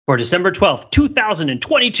For December 12th,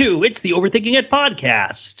 2022, it's the Overthinking It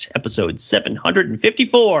podcast, episode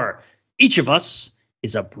 754. Each of us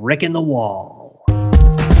is a brick in the wall.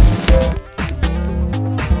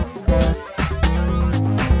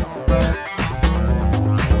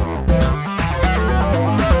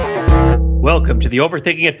 Welcome to the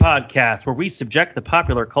Overthinking It podcast, where we subject the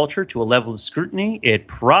popular culture to a level of scrutiny it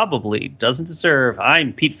probably doesn't deserve.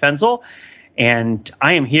 I'm Pete Fenzel, and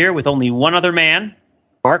I am here with only one other man,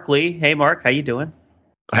 Mark Lee. Hey, Mark, how you doing?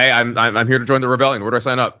 Hey, I'm here to join the rebellion. Where do I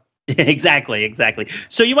sign up? Exactly.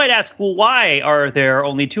 So you might ask, well, why are there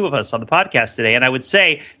only two of us on the podcast today? And I would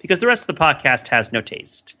say because the rest of the podcast has no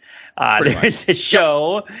taste. There is a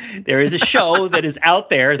show that is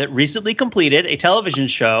out there that recently completed a television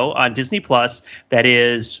show on Disney Plus that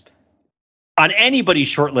is on anybody's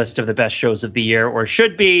short list of the best shows of the year, or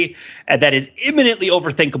should be, that is imminently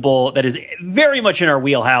overthinkable, that is very much in our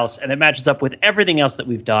wheelhouse, and that matches up with everything else that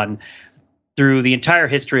we've done through the entire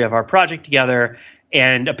history of our project together.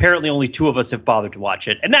 And apparently only two of us have bothered to watch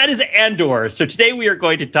it, and that is Andor. So today we are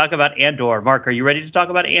going to talk about Andor. Mark, are you ready to talk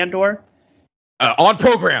about Andor? On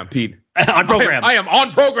program, Pete. On program. I am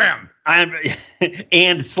on program. I'm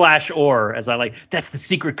and/or, as I like. That's the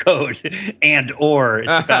secret code. And or.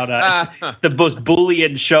 It's about it's the most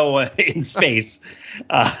Boolean show in space.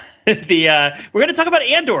 We're going to talk about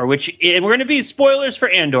Andor, and we're going to be spoilers for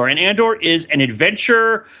Andor. And Andor is an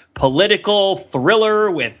adventure, political thriller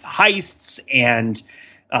with heists and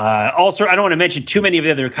also, I don't want to mention too many of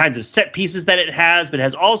the other kinds of set pieces that it has, but it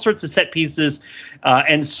has all sorts of set pieces.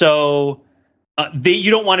 And so you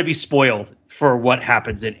don't want to be spoiled for what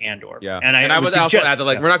happens in Andor. Yeah. And I would also add that,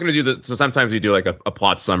 we're not going to do that. So sometimes we do like a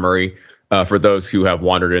plot summary for those who have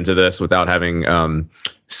wandered into this without having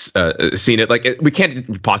seen it. We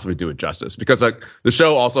can't possibly do it justice, because like the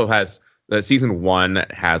show also has season 1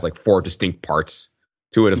 has like 4 distinct parts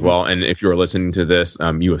to it as well. And if you're listening to this,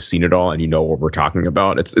 you have seen it all and you know what we're talking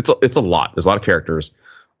about. It's a lot. There's a lot of characters,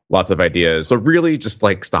 lots of ideas. So really just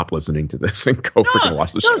like stop listening to this and go freaking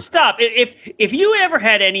watch the show. No, stop. If you ever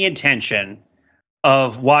had any intention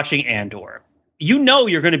of watching Andor, you know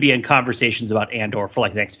you're going to be in conversations about Andor for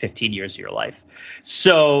like the next 15 years of your life.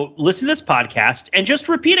 So listen to this podcast and just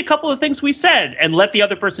repeat a couple of things we said and let the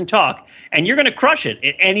other person talk. And you're going to crush it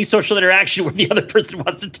in any social interaction where the other person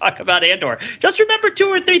wants to talk about Andor. Just remember 2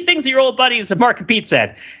 or 3 things that your old buddies Mark and Pete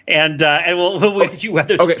said, and we'll get you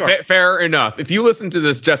weather the storm. Okay, fair enough. If you listen to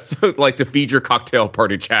this just like to feed your cocktail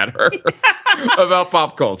party chatter about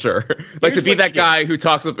pop culture, like to be that guy who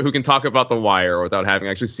can talk about The Wire without having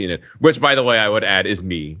actually seen it, which, by the way, I would add is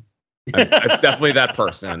me. I'm definitely that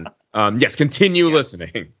person. Yes, continue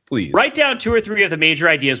listening, please. Write down 2 or 3 of the major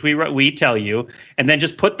ideas we tell you, and then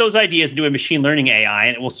just put those ideas into a machine learning AI,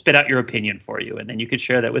 and it will spit out your opinion for you, and then you can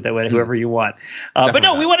share that with whoever you want. But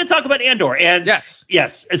no, we want to talk about Andor. And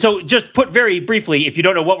yes. So just put very briefly, if you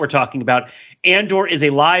don't know what we're talking about, Andor is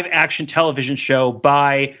a live-action television show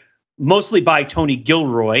mostly by Tony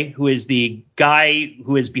Gilroy, who is the guy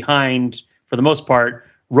who is behind, for the most part,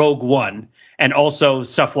 Rogue One, and also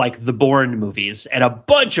stuff like the Bourne movies and a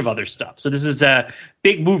bunch of other stuff. So this is a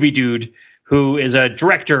big movie dude who is a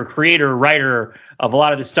director, creator, writer of a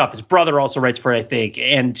lot of this stuff. His brother also writes for it, I think,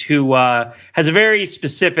 and who has a very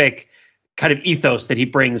specific kind of ethos that he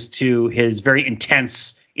brings to his very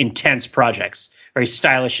intense projects, very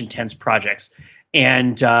stylish, intense projects.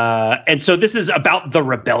 And so this is about the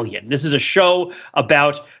rebellion. This is a show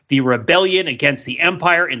about the rebellion against the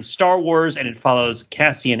Empire in Star Wars, and it follows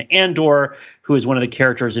Cassian Andor, who is one of the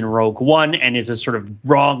characters in Rogue One and is a sort of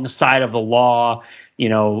wrong side of the law,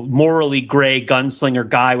 morally gray gunslinger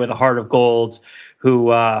guy with a heart of gold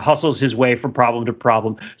who hustles his way from problem to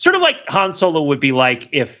problem, sort of like Han Solo would be like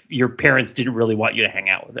if your parents didn't really want you to hang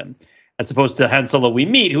out with him. As opposed to Han Solo we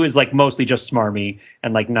meet, who is like mostly just smarmy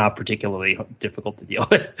and like not particularly difficult to deal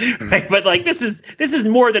with, right? But like this is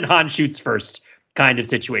more than Han shoots first kind of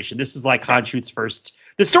situation. This is like Han shoots first.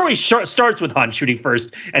 The story starts with Han shooting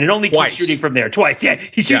first, and it only keeps shooting from there. Twice, yeah,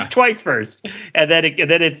 he shoots twice first, and then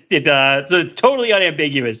so it's totally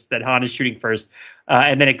unambiguous that Han is shooting first,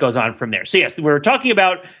 and then it goes on from there. So yes, we're talking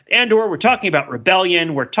about Andor. We're talking about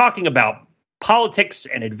rebellion. We're talking about politics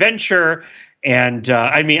and adventure. And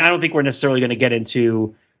I don't think we're necessarily going to get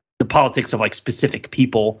into the politics of like specific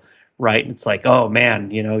people, right? It's like, oh man,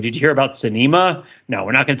 did you hear about Sinema? No,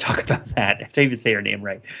 we're not going to talk about that. I can't even say her name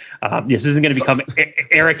right. This isn't going to become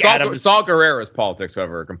Eric Adams. Saul Guerrero's politics,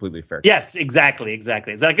 however, are completely fair. Yes, exactly. Is that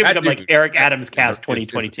going to become like Eric Adams cast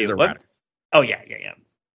 2022? Oh yeah.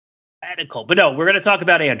 Radical. But no, we're going to talk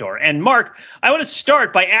about Andor. And Mark, I want to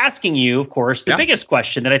start by asking you, of course, the biggest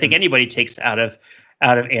question that I think anybody takes out of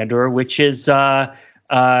Andor, which is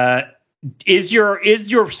Is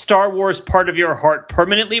your Star Wars part of your heart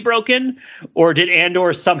permanently broken, or did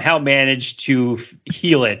Andor somehow manage to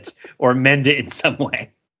heal it or mend it in some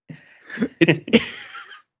way?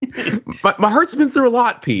 My heart's been through a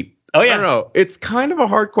lot, Pete. Oh yeah, I don't know. It's kind of a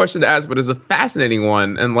hard question to ask, but it's a fascinating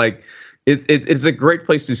one, and like it's a great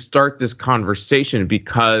place to start this conversation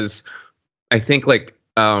because I think like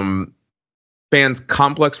fans'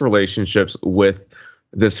 complex relationships with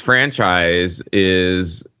this franchise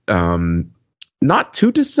is not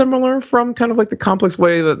too dissimilar from kind of like the complex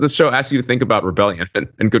way that the show asks you to think about rebellion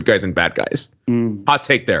and good guys and bad guys. Hot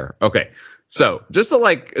take there. Okay, so just to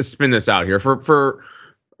like spin this out here for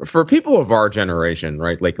people of our generation,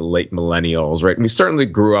 right, like late millennials, right, we certainly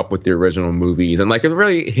grew up with the original movies and like it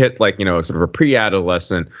really hit like, you know, sort of a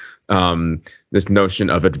pre-adolescent this notion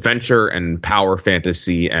of adventure and power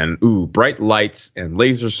fantasy and bright lights and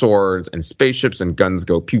laser swords and spaceships and guns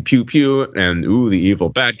go pew pew pew and the evil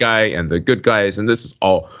bad guy and the good guys, and this is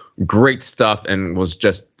all great stuff and was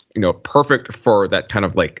just, you know, perfect for that kind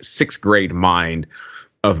of like sixth grade mind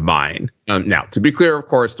of mine. Now, to be clear, of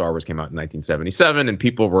course, Star Wars came out in 1977, and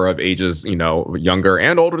people were of ages, you know, younger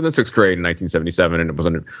and older than sixth grade in 1977, and it was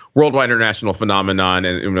a worldwide international phenomenon,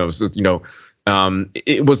 and it was, you know,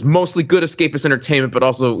 it was mostly good escapist entertainment, but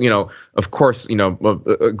also, you know, of course, you know,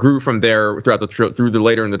 grew from there throughout through the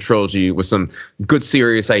later in the trilogy with some good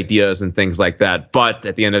serious ideas and things like that. But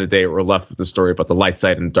at the end of the day, we're left with the story about the light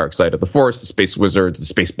side and dark side of the Force, the space wizards, the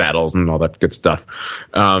space battles, and all that good stuff.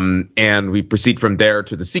 And we proceed from there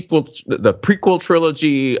to the prequel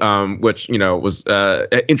trilogy, which, you know, was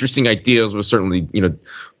interesting ideas, was certainly, you know,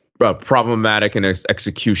 problematic in its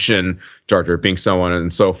execution, Jar Jar being so on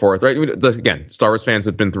and so forth, right? Again, Star Wars fans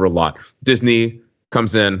have been through a lot. Disney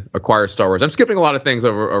comes in, acquires Star Wars. I'm skipping a lot of things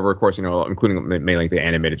over of course, you know, including mainly like the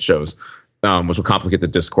animated shows, which will complicate the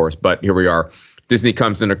discourse. But here we are. Disney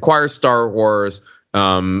comes in, acquires Star Wars,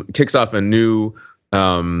 kicks off a new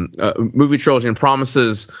movie trilogy and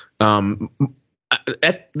promises. What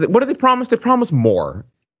do they promise? They promise more.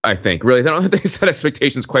 I think really, I don't think they set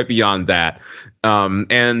expectations quite beyond that, and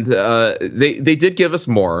they did give us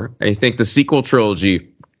more. I think the sequel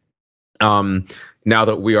trilogy, now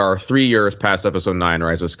that we are 3 years past Episode 9,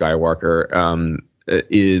 Rise of Skywalker,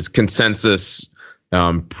 is consensus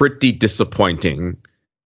pretty disappointing.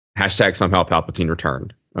 Hashtag somehow Palpatine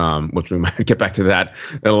returned, which we might get back to that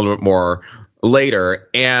a little bit more later.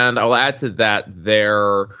 And I'll add to that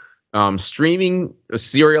their streaming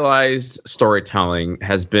serialized storytelling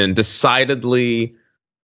has been decidedly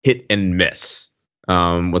hit and miss,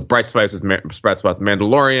 with bright spots with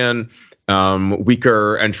Mandalorian,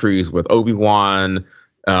 weaker entries with Obi-Wan,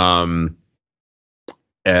 and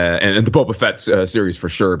the Boba Fett series for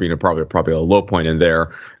sure being probably a low point in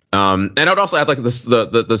there. And I would also add like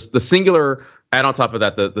the singular, add on top of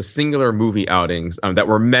that the singular movie outings that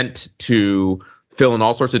were meant to fill in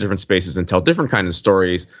all sorts of different spaces and tell different kinds of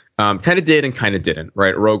stories. Kind of did and kind of didn't,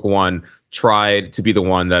 right? Rogue One tried to be the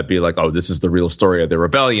one that'd be like, oh, this is the real story of the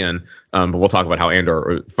rebellion. But we'll talk about how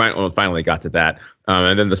Andor finally got to that.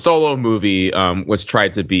 And then the Solo movie was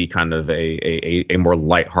tried to be kind of a more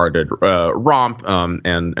lighthearted romp,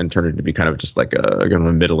 and turned into be kind of just like a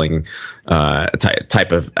middling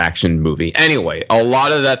type of action movie. Anyway, a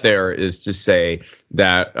lot of that there is to say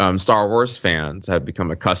that Star Wars fans have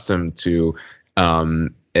become accustomed to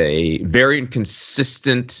a very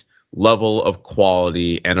inconsistent level of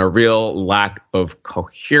quality and a real lack of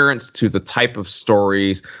coherence to the type of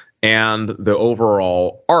stories and the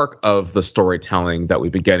overall arc of the storytelling that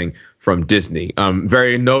we've been getting from Disney.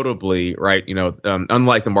 Very notably, right, you know,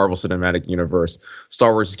 unlike the Marvel Cinematic Universe,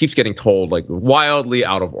 Star Wars keeps getting told like wildly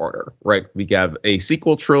out of order, right? We have a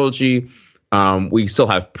sequel trilogy. We still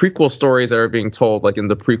have prequel stories that are being told like in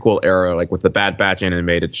the prequel era, like with the Bad Batch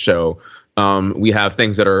animated show. We have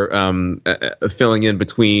things that are filling in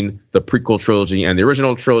between the prequel trilogy and the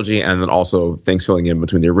original trilogy, and then also things filling in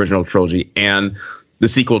between the original trilogy and the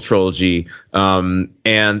sequel trilogy. And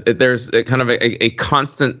there's a kind of a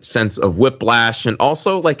constant sense of whiplash, and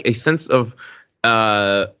also like a sense of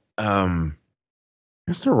what's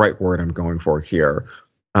the right word I'm going for here?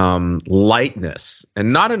 Lightness,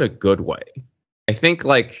 and not in a good way. I think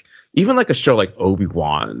like even like a show like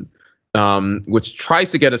Obi-Wan, which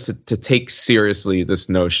tries to get us to take seriously this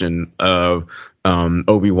notion of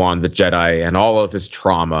Obi-Wan the Jedi and all of his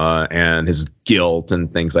trauma and his guilt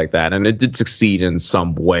and things like that. And it did succeed in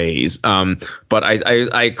some ways. But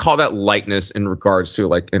I call that lightness in regards to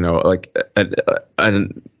like, you know, like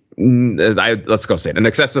let's go say it, an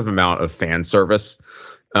excessive amount of fan service.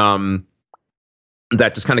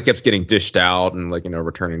 that just kind of keeps getting dished out and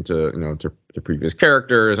returning to to previous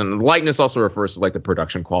characters. And lightness also refers to like the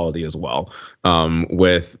production quality as well,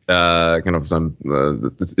 with kind of some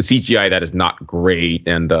the CGI that is not great,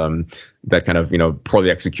 and that kind of poorly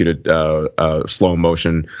executed slow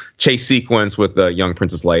motion chase sequence with the young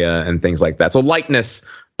Princess Leia and things like that. So lightness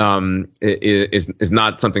is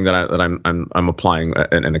not something that I'm applying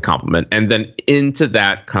in a compliment. And then into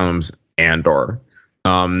that comes Andor.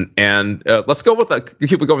 Let's go with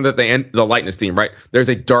keep going with the lightness theme, right? There's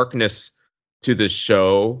a darkness to this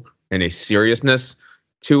show and a seriousness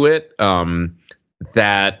to it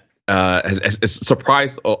that has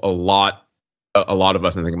surprised a lot of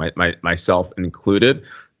us, I think myself included,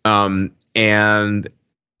 and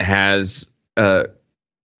has I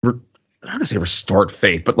don't want to say restored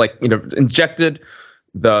faith, but injected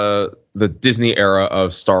the Disney era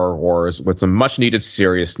of Star Wars with some much needed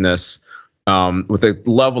seriousness. With a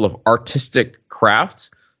level of artistic craft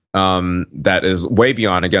that is way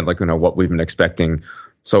beyond, again, what we've been expecting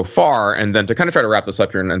so far. And then to kind of try to wrap this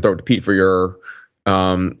up here and throw it to Pete for your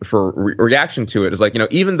reaction to it is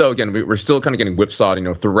even though, again, we're still kind of getting whipsawed,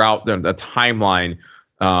 throughout the timeline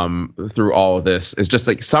through all of this, is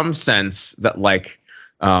just some sense that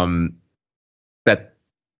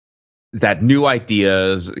that new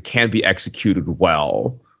ideas can be executed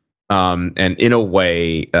well. And in a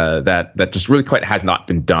way that just really quite has not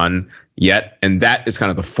been done yet. And that is kind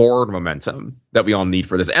of the forward momentum that we all need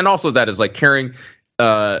for this. And also that is carrying,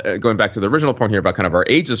 going back to the original point here about kind of our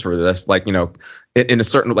ages for this, in a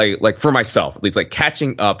certain way, for myself, at least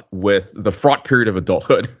catching up with the fraught period of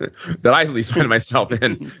adulthood that I at least find myself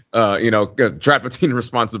in, trapped between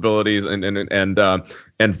responsibilities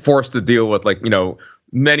and forced to deal with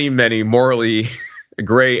many morally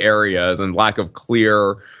gray areas and lack of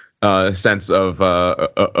clear sense of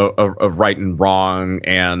right and wrong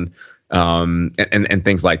and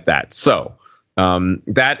things like that. So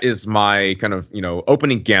that is my kind of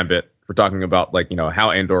opening gambit for talking about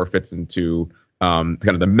how Andor fits into kind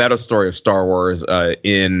of the meta story of Star Wars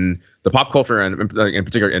in the pop culture and in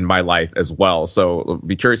particular in my life as well. So I'll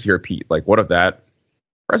be curious to hear, Pete, what of that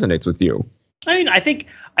resonates with you? I mean, I think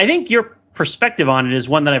your perspective on it is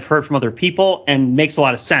one that I've heard from other people and makes a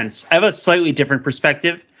lot of sense. I have a slightly different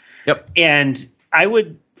perspective. Yep. And I'm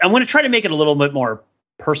going to try to make it a little bit more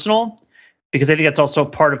personal, because I think that's also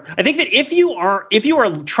part of, I think that if you are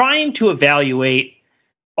trying to evaluate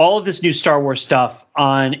all of this new Star Wars stuff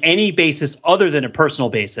on any basis other than a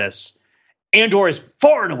personal basis, Andor is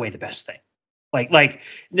far and away the best thing.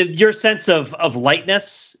 Your sense of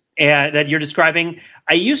lightness that you're describing,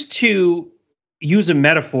 I used to use a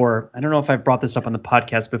metaphor. I don't know if I've brought this up on the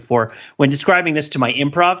podcast before. When describing this to my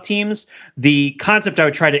improv teams, the concept I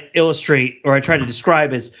would try to illustrate or I try to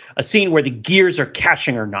describe is a scene where the gears are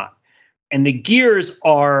catching or not. And the gears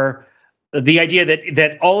are the idea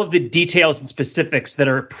that all of the details and specifics that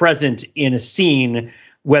are present in a scene,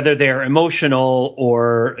 whether they're emotional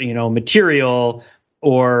or, material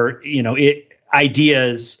or,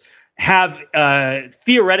 ideas, have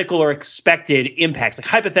theoretical or expected impacts,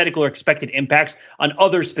 hypothetical or expected impacts on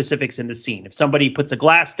other specifics in the scene. If somebody puts a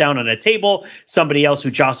glass down on a table, somebody else who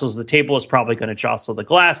jostles the table is probably going to jostle the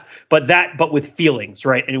glass, but with feelings,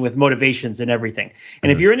 right? And with motivations and everything.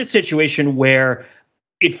 And if you're in a situation where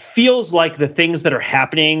it feels like the things that are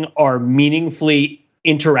happening are meaningfully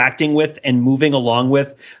interacting with and moving along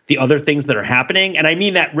with the other things that are happening, and I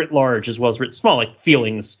mean that writ large as well as writ small,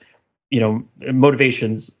 feelings,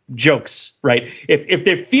 motivations, jokes, right? If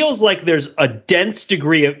there feels like there's a dense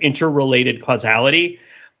degree of interrelated causality,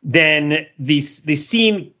 then the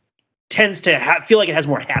scene tends to feel like it has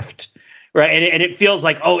more heft, right? And it feels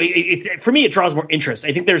like, for me, it draws more interest.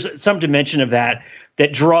 I think there's some dimension of that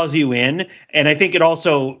draws you in. And I think it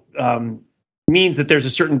also means that there's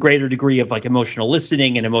a certain greater degree of emotional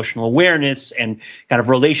listening and emotional awareness, and kind of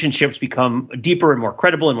relationships become deeper and more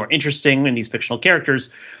credible and more interesting in these fictional characters.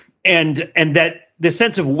 And that the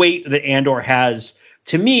sense of weight that Andor has,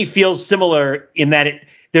 to me, feels similar in that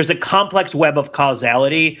there's a complex web of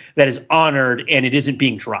causality that is honored and it isn't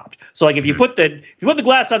being dropped. So if you put the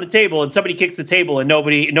glass on the table and somebody kicks the table and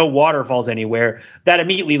no water falls anywhere, that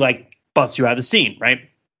immediately busts you out of the scene, right?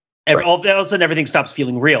 Right. All of a sudden everything stops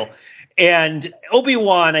feeling real. And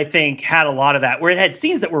Obi-Wan, I think, had a lot of that, where it had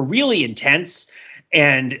scenes that were really intense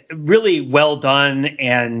and really well done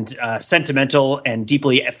and sentimental and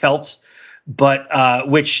deeply felt, but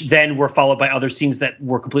which then were followed by other scenes that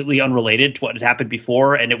were completely unrelated to what had happened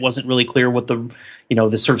before, and it wasn't really clear what the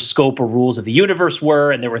sort of scope or rules of the universe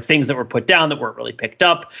were, and there were things that were put down that weren't really picked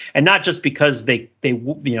up, and not just because they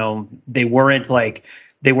weren't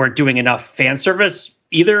doing enough fan service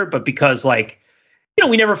either, but because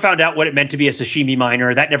we never found out what it meant to be a sashimi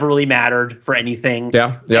miner. That never really mattered for anything.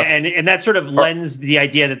 Yeah. And that sort of lends the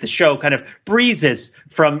idea that the show kind of breezes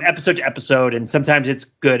from episode to episode, and sometimes it's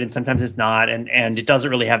good and sometimes it's not, and it doesn't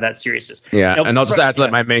really have that seriousness. Yeah, and I'll just add to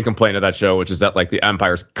my main complaint of that show, which is that like the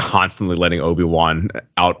Empire's constantly letting Obi-Wan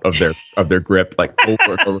out of their grip, like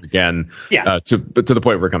over and over again. To the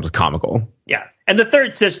point where it becomes comical. Yeah, and the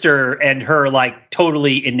third sister and her like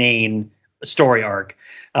totally inane story arc.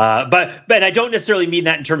 But I don't necessarily mean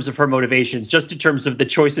that in terms of her motivations, just in terms of the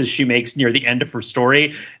choices she makes near the end of her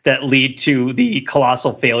story that lead to the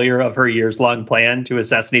colossal failure of her years-long plan to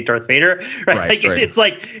assassinate Darth Vader. Right? It's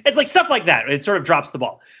like stuff like that. It sort of drops the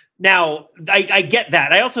ball. Now, I get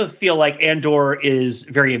that. I also feel like Andor is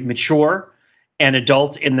very mature and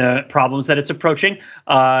adult in the problems that it's approaching.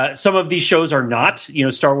 Some of these shows are not.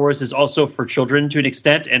 Star Wars is also for children to an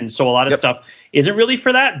extent, and so a lot of stuff isn't really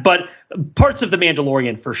for that. But parts of The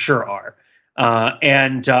Mandalorian for sure are.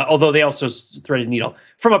 And although they also threaded needle.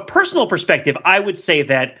 From a personal perspective, I would say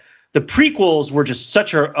that the prequels were just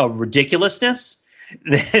such a ridiculousness.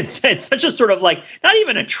 It's such a sort of like not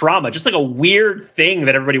even a trauma, just like a weird thing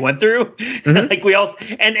that everybody went through. Mm-hmm. Like we all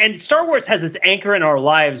and Star Wars has this anchor in our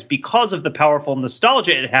lives because of the powerful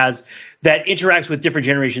nostalgia it has that interacts with different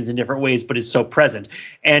generations in different ways, but is so present.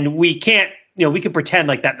 And we can't. We can pretend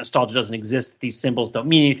like that nostalgia doesn't exist. These symbols don't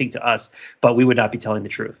mean anything to us, but we would not be telling the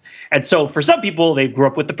truth. And so for some people, they grew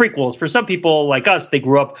up with the prequels. For some people like us, they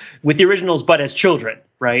grew up with the originals, but as children,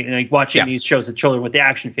 right? And like watching these shows as children with the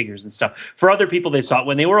action figures and stuff. For other people, they saw it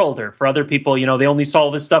when they were older. For other people, they only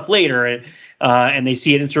saw this stuff later and they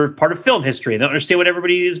see it in sort of part of film history. They don't understand what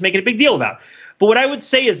everybody is making a big deal about. But what I would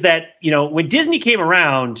say is that, when Disney came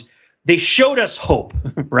around, they showed us hope,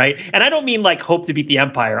 right? And I don't mean like hope to beat the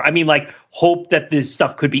Empire. I mean like hope that this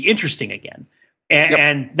stuff could be interesting again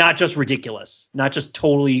and not just ridiculous, not just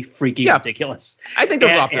totally freaking ridiculous. I think there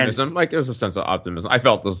was optimism. Like there was a sense of optimism. I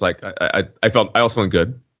felt it was like I also went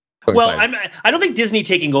good. Well, I don't think Disney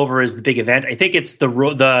taking over is the big event. I think it's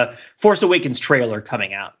the Force Awakens trailer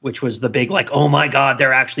coming out, which was the big like, oh my God,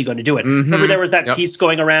 they're actually going to do it. Mm-hmm. Remember there was that piece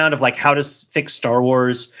going around of like how to fix Star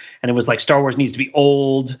Wars, and it was like Star Wars needs to be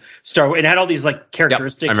old. It had all these like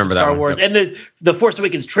characteristics of Star Wars, and the Force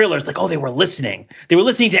Awakens trailer. It's like, oh, they were listening. They were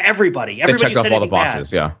listening to everybody. Everybody checked off all the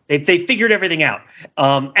boxes. Bad. Yeah, they figured everything out.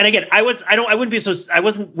 And again, I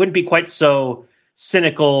wouldn't be quite so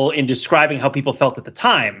cynical in describing how people felt at the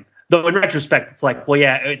time. Though in retrospect, it's like, well,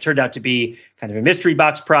 yeah, it turned out to be kind of a mystery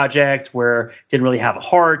box project where it didn't really have a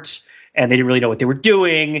heart and they didn't really know what they were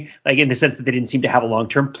doing, like in the sense that they didn't seem to have a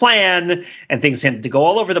long-term plan and things tended to go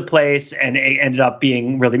all over the place and it ended up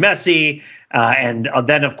being really messy. And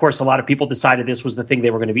then, of course, a lot of people decided this was the thing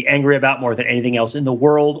they were going to be angry about more than anything else in the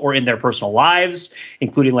world or in their personal lives,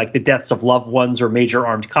 including like the deaths of loved ones or major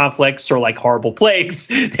armed conflicts or like horrible plagues.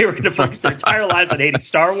 They were going to focus their entire lives on hating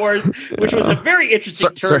Star Wars, which was a very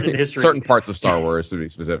interesting turn in history. Certain parts of Star Wars, to be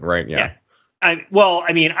specific, right? Yeah.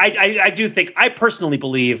 I do think I personally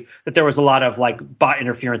believe that there was a lot of like bot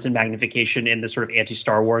interference and magnification in the sort of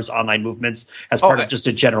anti-Star Wars online movements as part of just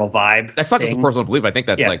a general vibe. That's not just a personal belief. I think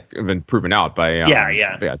that's like been proven out by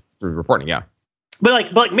through reporting. Yeah,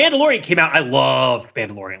 but like Mandalorian came out. I loved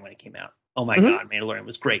Mandalorian when it came out. Oh my God, Mandalorian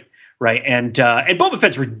was great, right? And Boba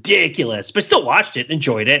Fett's ridiculous, but I still watched it,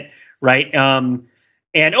 enjoyed it, right?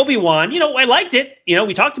 And Obi-Wan, I liked it.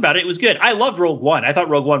 We talked about it. It was good. I loved Rogue One. I thought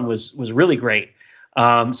Rogue One was really great.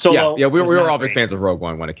 Solo. Yeah, we were all big fans of Rogue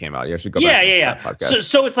One when it came out. You should go back to that podcast.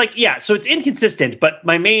 So it's like, so it's inconsistent. But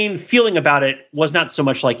my main feeling about it was not so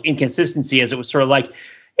much like inconsistency as it was sort of like,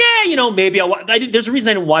 maybe there's a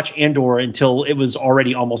reason I didn't watch Andor until it was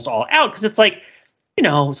already almost all out. Because it's like,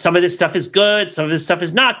 some of this stuff is good. Some of this stuff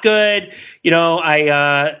is not good.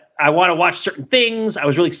 I want to watch certain things. I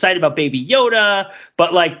was really excited about Baby Yoda,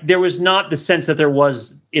 but like there was not the sense that there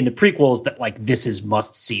was in the prequels that like this is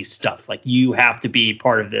must see stuff. Like you have to be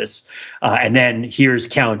part of this. And then here's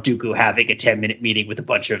Count Dooku having a 10-minute meeting with a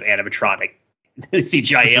bunch of animatronic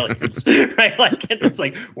CGI aliens, right? Like, and it's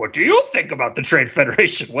like, what do you think about the Trade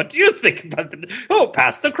Federation? What do you think about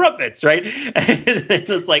pass the crumpets, right? And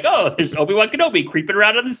it's like, there's Obi-Wan Kenobi creeping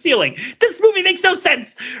around on the ceiling. This movie makes no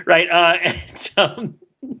sense, right?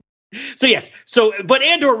 But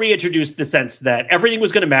Andor reintroduced the sense that everything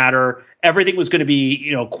was going to matter, everything was going to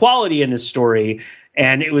be, quality in this story,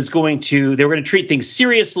 and they were going to treat things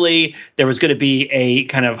seriously. There was going to be a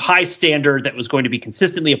kind of high standard that was going to be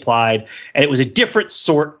consistently applied, and it was a different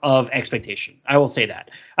sort of expectation. I will say that.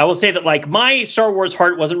 Like my Star Wars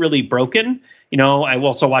heart wasn't really broken. I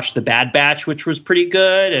also watched The Bad Batch, which was pretty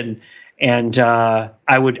good, and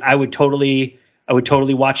I would totally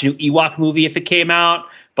watch a new Ewok movie if it came out.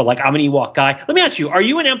 but like I'm an Ewok guy. Let me ask you: are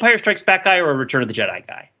you an Empire Strikes Back guy or a Return of the Jedi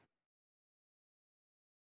guy?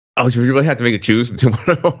 Oh, you really have to make a choose between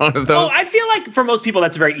one of those? Oh, I feel like for most people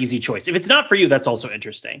that's a very easy choice. If it's not for you, that's also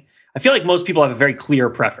interesting. I feel like most people have a very clear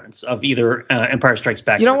preference of either Empire Strikes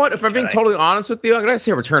Back. You know what? If I'm being totally honest with you, I'm gonna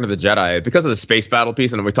say Return of the Jedi because of the space battle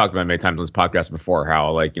piece, and we talked about it many times on this podcast before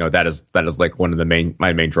how like that is like one of the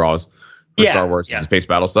my main draws for Star Wars is the space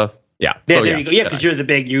battle stuff. Yeah. There you go. Yeah, because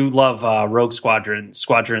you love Rogue Squadrons.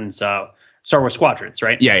 Star Wars Squadrons,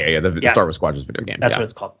 right? Yeah. The Star Wars Squadrons video game. That's what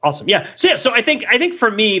it's called. Awesome. Yeah. So I think for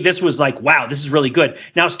me, this was like, wow, this is really good.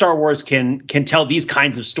 Now Star Wars can tell these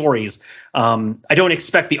kinds of stories. I don't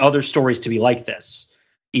expect the other stories to be like this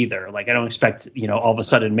either. Like I don't expect, all of a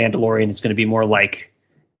sudden Mandalorian is going to be more like,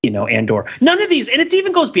 Andor. None of these, and it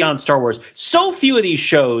even goes beyond Star Wars. So few of these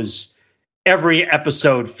shows, every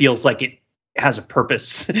episode feels like it has a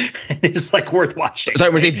purpose and is like worth watching.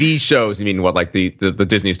 Sorry, when you say these shows, you mean what, like the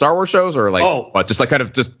Disney Star Wars shows, or like what, just like kind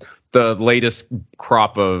of just the latest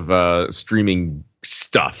crop of streaming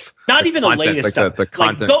stuff? Not even content, the latest like stuff. The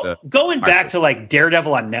content. Like going back to like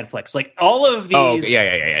Daredevil on Netflix, like all of these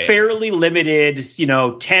fairly limited,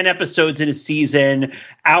 10 episodes in a season,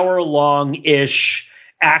 hour-long-ish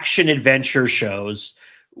action adventure shows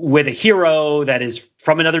with a hero that is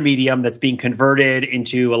from another medium that's being converted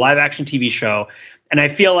into a live action TV show. And I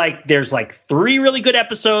feel like there's like 3 really good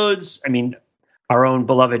episodes. I mean, our own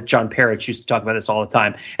beloved John Parrish used to talk about this all the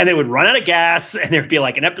time. And they would run out of gas, and there'd be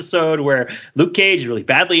like an episode where Luke Cage is really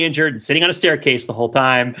badly injured and sitting on a staircase the whole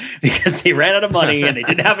time because they ran out of money and they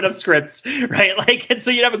didn't have enough scripts, right? Like, and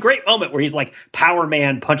so you'd have a great moment where he's like Power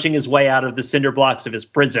Man punching his way out of the cinder blocks of his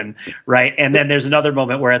prison, right? And then there's another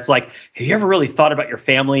moment where it's like, have you ever really thought about your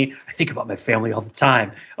family? I think about my family all the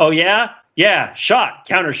time. Oh, yeah? Yeah,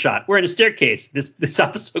 counter shot. We're in a staircase. This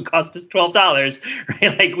episode cost us $12,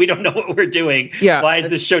 right? Like we don't know what we're doing. Yeah. Why is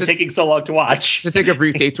this show taking so long to watch? To take a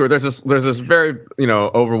brief detour, there's this very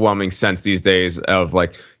overwhelming sense these days of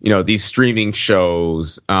like these streaming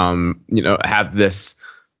shows have this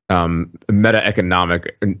meta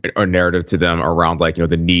economic or narrative to them around like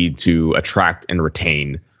the need to attract and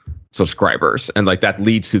retain subscribers, and like that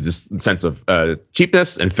leads to this sense of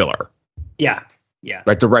cheapness and filler. Yeah.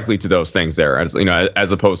 Right, directly to those things there,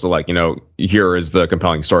 as opposed to like, here is the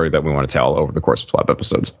compelling story that we want to tell over the course of 12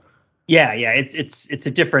 episodes. Yeah. It's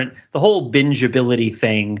a different, the whole bingeability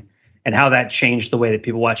thing and how that changed the way that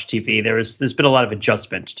people watch TV. There's been a lot of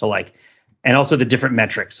adjustment to like, and also the different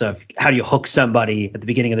metrics of how do you hook somebody at the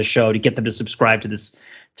beginning of the show to get them to subscribe to this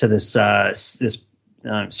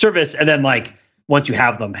service, and then like once you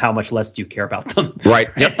have them, how much less do you care about them? Right.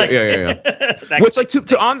 Yep. Yeah. Which like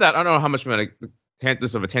to on that, I don't know how much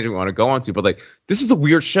this of a tangent we want to go on to, but like this is a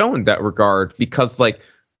weird show in that regard because like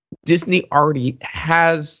Disney already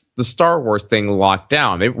has the Star Wars thing locked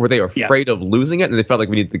down. Were they afraid of losing it, and they felt like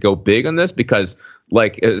we needed to go big on this because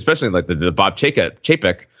like especially like the Bob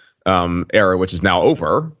Chapek era, which is now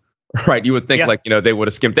over, right? You would think like they would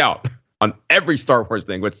have skimped out on every Star Wars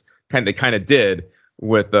thing, which they kind of did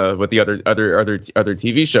with the other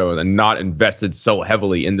TV shows, and not invested so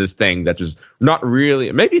heavily in this thing that was not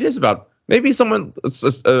really. Maybe someone,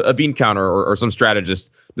 a bean counter or some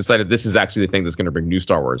strategist decided this is actually the thing that's going to bring new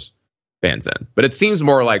Star Wars fans in. But it seems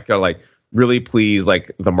more like really please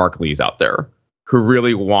like the Mark Lees out there who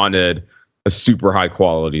really wanted a super high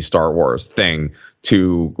quality Star Wars thing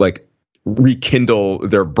to like rekindle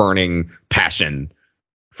their burning passion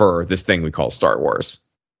for this thing we call Star Wars.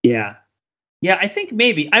 Yeah, I think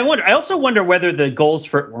maybe. I also wonder whether the goals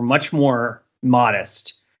for it were much more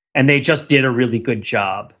modest and they just did a really good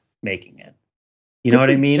job making it. You know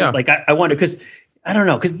what I mean? Yeah. Like I wonder, because I don't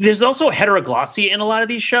know, because there's also heteroglossia in a lot of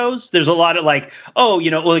these shows. There's a lot of like,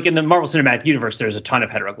 like in the Marvel Cinematic Universe, there's a ton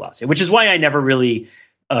of heteroglossia, which is why I never really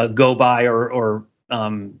go by or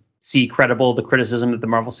see credible the criticism that the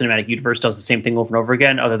Marvel Cinematic Universe does the same thing over and over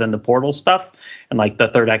again, other than the Portal stuff and like the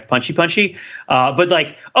third act punchy. But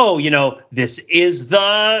like, this is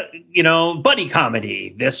the, buddy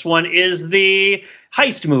comedy. This one is the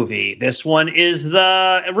heist movie. This one is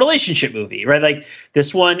the relationship movie, right? Like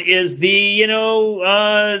this one is the,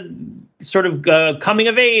 sort of coming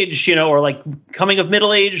of age, or like coming of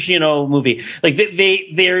middle age, movie. Like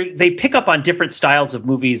they pick up on different styles of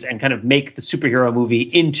movies and kind of make the superhero movie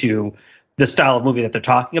into the style of movie that they're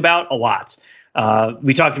talking about a lot.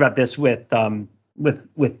 We talked about this with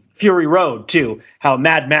Fury Road too, how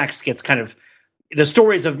Mad Max gets kind of the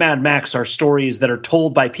stories of Mad Max are stories that are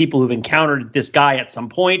told by people who've encountered this guy at some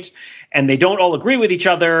point, and they don't all agree with each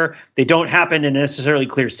other. They don't happen in a necessarily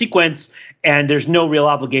clear sequence, and there's no real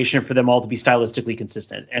obligation for them all to be stylistically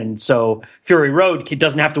consistent. And so Fury Road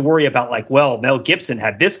doesn't have to worry about like, well, Mel Gibson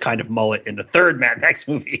had this kind of mullet in the third Mad Max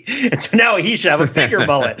movie, and so now he should have a bigger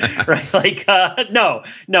mullet, right? Like, no,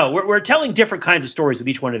 we're telling different kinds of stories with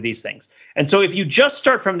each one of these things. And so if you just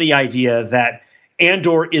start from the idea that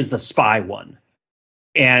Andor is the spy one,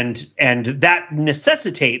 and that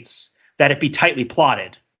necessitates that it be tightly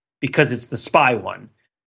plotted because it's the spy one,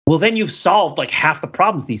 well, then you've solved like half the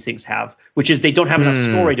problems these things have, which is they don't have enough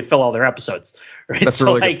story to fill all their episodes. Right? That's a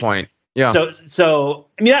really good point. Yeah. So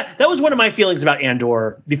I mean, that was one of my feelings about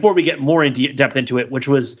Andor before we get more in depth into it, which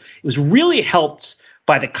was it was really helped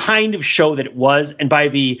by the kind of show that it was and by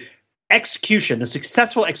the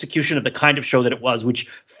successful execution of the kind of show that it was,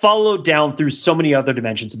 which followed down through so many other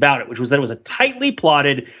dimensions about it, which was that it was a tightly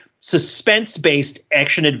plotted, suspense-based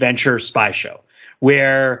action-adventure spy show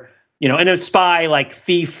where, and a spy like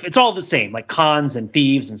thief, it's all the same, like cons and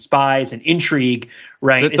thieves and spies and intrigue,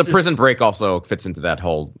 right? The Prison Break also fits into that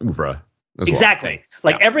whole oeuvre. Exactly.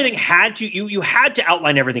 Well. Like everything had to, you had to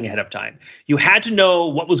outline everything ahead of time. You had to know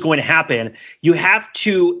what was going to happen. You have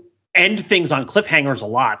to end things on cliffhangers a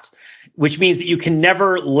lot, which means that you can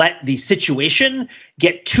never let the situation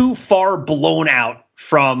get too far blown out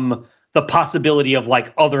from the possibility of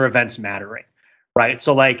like other events mattering, right?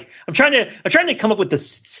 So like I'm trying to come up with the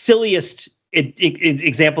silliest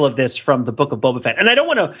example of this from the Book of Boba Fett. And I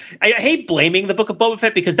hate blaming the Book of Boba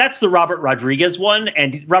Fett because that's the Robert Rodriguez one,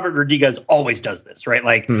 and Robert Rodriguez always does this, right?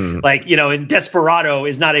 Like in Desperado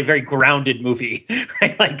is not a very grounded movie,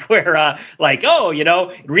 right? Like where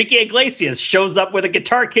Enrique Iglesias shows up with a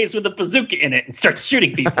guitar case with a bazooka in it and starts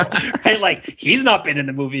shooting people, right? Like he's not been in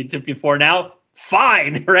the movie before now.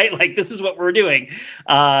 Fine, right? Like this is what we're doing.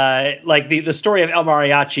 Like the story of El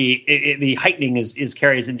Mariachi, the heightening is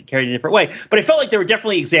carried in a different way. But I felt like there were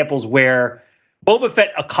definitely examples where Boba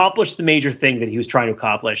Fett accomplished the major thing that he was trying to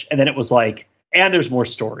accomplish, and then it was like, and there's more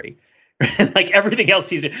story. Like everything else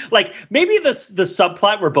he's doing. Like maybe the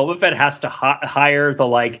subplot where Boba Fett has to hire the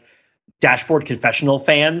like Dashboard Confessional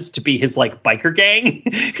fans to be his like biker gang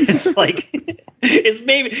is like. Is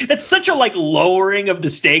maybe that's such a like lowering of the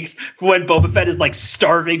stakes for when Boba Fett is like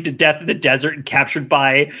starving to death in the desert and captured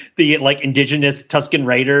by the like indigenous Tusken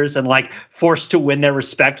Raiders and like forced to win their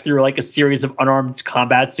respect through like a series of unarmed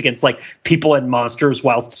combats against like people and monsters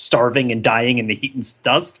whilst starving and dying in the heat and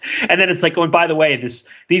dust. And then it's like, oh, and by the way,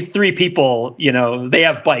 these three people, they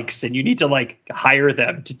have bikes and you need to like hire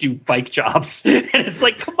them to do bike jobs. And it's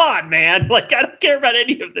like, come on, man. Like, I don't care about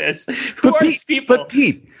any of this. Who are these people? But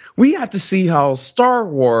Pete, we have to see how Star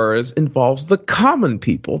Wars involves the common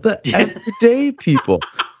people, the everyday people.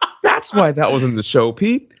 That's why that was in the show,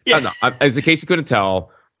 Pete. Yeah. No, as in case you couldn't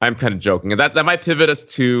tell, I'm kind of joking. And that might pivot us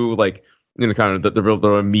to like, kind of the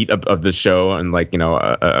real meat of the show and like,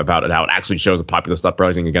 about it, how it actually shows a populist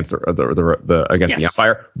uprising against the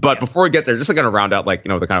Empire. But before we get there, just to kind of round out like,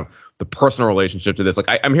 the kind of the personal relationship to this, like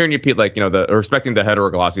I'm hearing you, Pete, like, the respecting the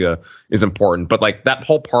heteroglossia is important, but like that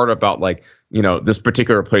whole part about like, this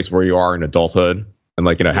particular place where you are in adulthood and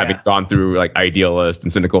like, having gone through like idealist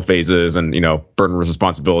and cynical phases and, burden versus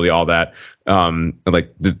responsibility, all that. And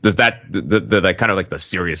like, does that the kind of like the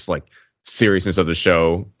seriousness of the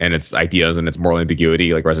show and its ideas and its moral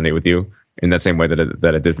ambiguity like resonate with you in that same way that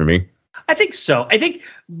it did for me? I think so. I think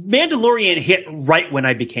Mandalorian hit right when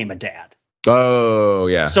I became a dad. Oh,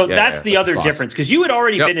 yeah. So that's the other difference, because you had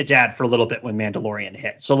already been a dad for a little bit when Mandalorian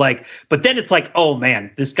hit. So like, but then it's like, oh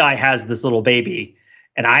man, this guy has this little baby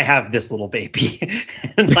and I have this little baby.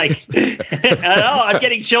 And like, I'm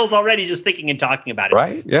getting chills already just thinking and talking about it.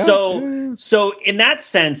 Right. Yeah. So in that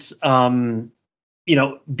sense, being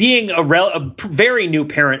a very new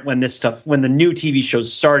parent when the new TV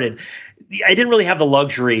shows started, I didn't really have the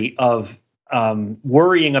luxury of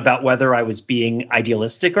worrying about whether I was being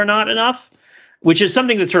idealistic or not enough, which is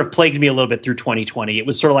something that sort of plagued me a little bit through 2020. It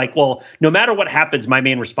was sort of like, well, no matter what happens, my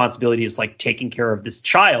main responsibility is like taking care of this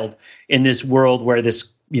child in this world where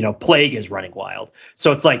this, plague is running wild.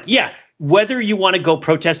 So it's like, yeah, whether you want to go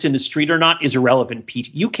protest in the street or not is irrelevant,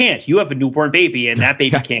 Pete. You can't. You have a newborn baby and that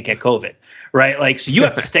baby can't get COVID, right? Like, so you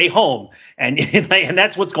have to stay home and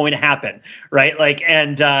that's what's going to happen, right? Like,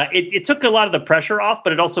 and it took a lot of the pressure off,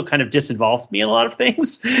 but it also kind of disinvolved me in a lot of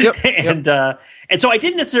things. Yep. And so I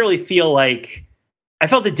didn't necessarily feel like I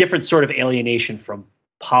felt a different sort of alienation from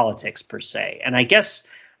politics per se. And I guess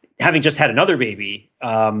having just had another baby,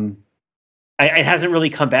 it hasn't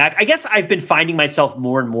really come back. I guess I've been finding myself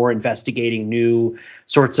more and more investigating new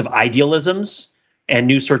sorts of idealisms and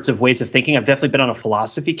new sorts of ways of thinking. I've definitely been on a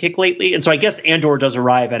philosophy kick lately. And so I guess Andor does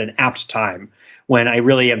arrive at an apt time when I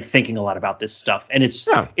really am thinking a lot about this stuff. And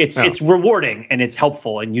it's rewarding and it's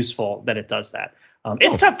helpful and useful that it does that.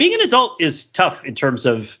 It's tough. Being an adult is tough in terms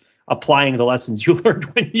of applying the lessons you learned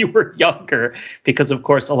when you were younger, because of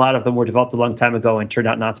course a lot of them were developed a long time ago and turned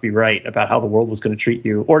out not to be right about how the world was going to treat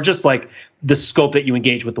you, or just like the scope that you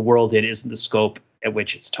engage with the world in isn't the scope at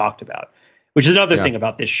which it's talked about, which is another thing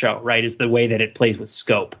about this show, right? Is the way that it plays with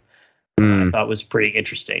scope. I thought was pretty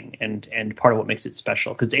interesting and part of what makes it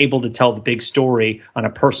special, because it's able to tell the big story on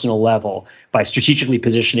a personal level by strategically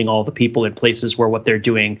positioning all the people in places where what they're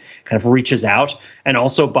doing kind of reaches out, and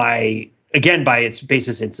also by its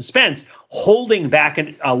basis in suspense, holding back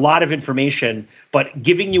a lot of information, but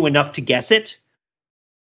giving you enough to guess it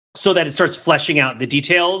so that it starts fleshing out the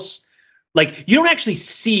details. Like, you don't actually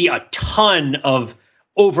see a ton of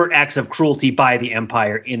overt acts of cruelty by the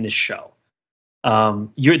Empire in this show.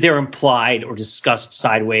 They're implied or discussed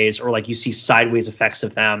sideways, or like you see sideways effects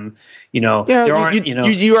of them. You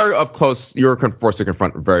are up close. You're forced to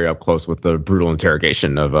confront very up close with the brutal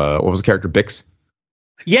interrogation of what was the character, Bix?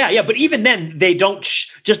 Yeah. But even then, they don't.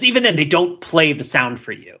 They don't play the sound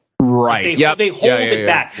for you. Right. They hold it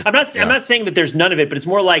back. I'm not saying that there's none of it, but it's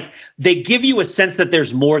more like they give you a sense that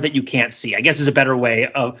there's more that you can't see, I guess, is a better way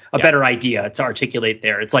of better idea to articulate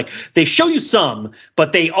there. It's like they show you some,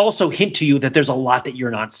 but they also hint to you that there's a lot that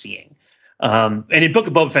you're not seeing. And in Book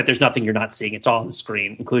of Boba Fett, there's nothing you're not seeing. It's all on the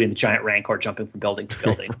screen, including the giant Rancor jumping from building to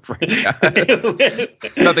building.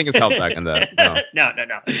 Nothing is held back in that. No.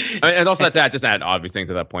 And also to just add an obvious thing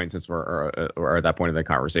to that point, since we're at that point in the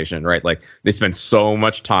conversation, right? Like, they spend so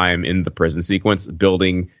much time in the prison sequence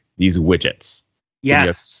building these widgets.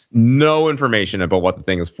 Yes. No information about what the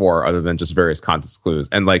thing is for, other than just various context clues.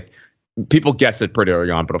 And like, people guess it pretty early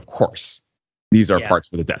on, but of course, these are parts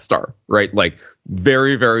for the Death Star, right? Like,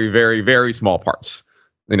 very, very, very, very small parts.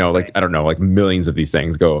 Like, I don't know, like millions of these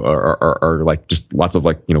things go, or like just lots of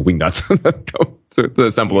like, wing nuts go to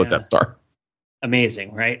assemble a Death Star.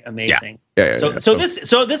 Amazing, right? Amazing. Yeah. So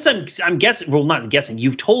this, I'm guessing. Well, not guessing.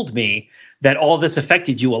 You've told me that all this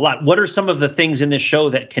affected you a lot. What are some of the things in this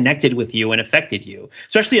show that connected with you and affected you,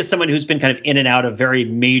 especially as someone who's been kind of in and out of very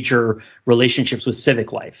major relationships with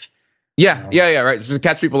civic life? Yeah, right. Just to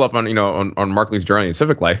catch people up on on Mark Lee's journey in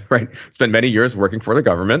civic life, right? Spent many years working for the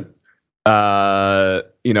government. Like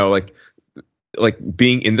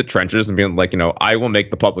being in the trenches and being like, I will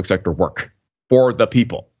make the public sector work for the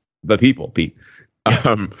people, Pete.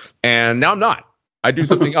 And now I'm not. I do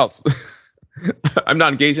something else. I'm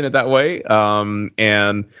not engaged in it that way.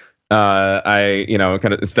 I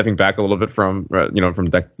kind of stepping back a little bit from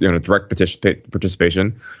direct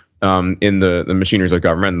participation in the machineries of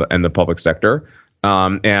government and the public sector,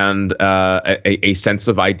 and a sense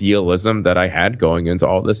of idealism that I had going into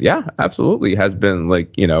all this. Yeah, absolutely has been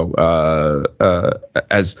like,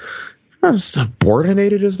 as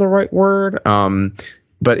subordinated is the right word,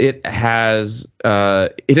 but it has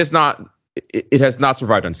not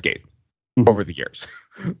survived unscathed over the years.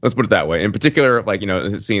 Let's put it that way. In particular, like,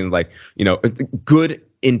 seeing like, good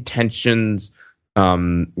intentions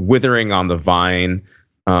withering on the vine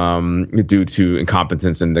due to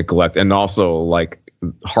incompetence and neglect, and also like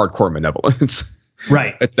hardcore malevolence,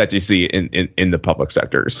 right? that you see in the public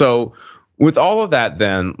sector. So with all of that,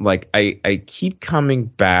 then like I keep coming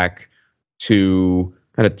back to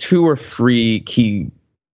kind of 2 or 3 key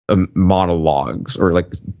monologues or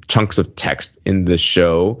like chunks of text in this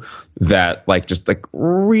show that like just like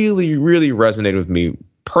really, really resonated with me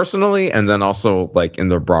personally, and then also like in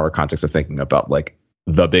the broader context of thinking about like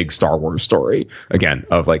the big Star Wars story again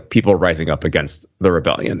of like people rising up against the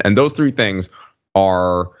rebellion. And those 3 things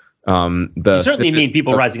are you certainly mean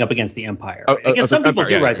people rising up against the Empire. Right? I guess some people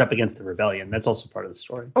do rise up against the rebellion. That's also part of the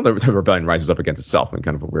story. Well, the rebellion rises up against itself in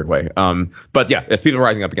kind of a weird way. But yeah, it's people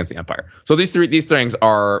rising up against the Empire. So these things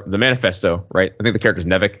are the manifesto, right? I think the character's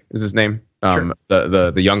Nevik is his name. Sure.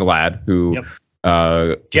 The young lad who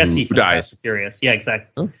Jesse who dies. Furious. Yeah,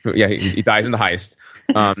 exactly. Yeah, he dies in the heist.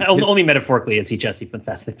 Only metaphorically is he Jesse from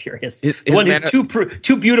Fast and Furious. The one who's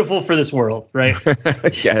too beautiful for this world, right?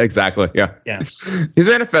 Yeah, exactly. Yeah. His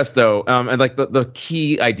manifesto, and like the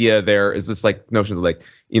key idea there is this like notion of like,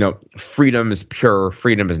 freedom is pure,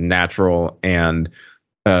 freedom is natural, and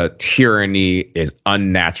tyranny is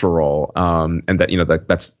unnatural. And that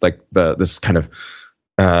that's like this kind of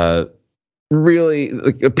really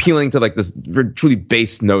like appealing to like this truly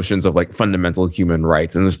base notions of like fundamental human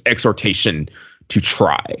rights and this exhortation to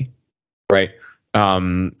try, right?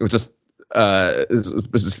 It was just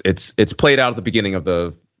it's played out at the beginning of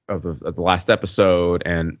the of the last episode,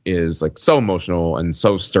 and is like so emotional and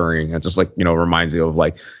so stirring, and just like, you know, reminds you of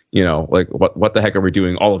like, you know, like what the heck are we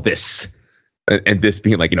doing all of this, and this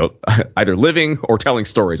being like, you know, either living or telling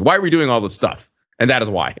stories. Why are we doing all this stuff? And that is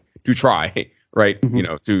why, to try, right? Mm-hmm. You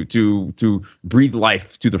know, to breathe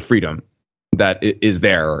life to the freedom that is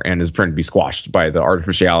there and is trying to be squashed by the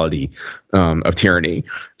artificiality of tyranny.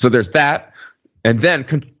 So there's that, and then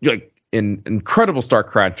like, in incredible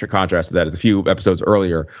stark contrast to that is a few episodes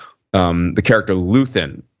earlier, the character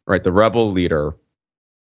Luthen, right, the rebel leader,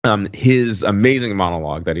 his amazing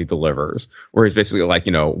monologue that he delivers, where he's basically like,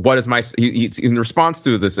 you know, what is my, he's in response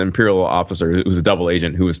to this Imperial officer who's a double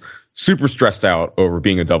agent who is super stressed out over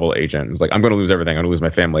being a double agent. He's like, I'm going to lose everything. I'm going to lose my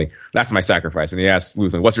family. That's my sacrifice. And he asks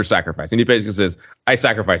Luthen, what's your sacrifice? And he basically says, I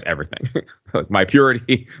sacrifice everything. My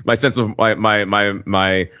purity, my sense of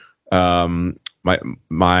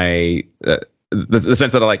the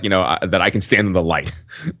sense that, like, you know, that I can stand in the light,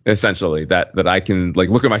 essentially, that I can like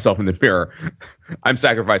look at myself in the mirror. I'm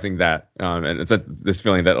sacrificing that, and it's this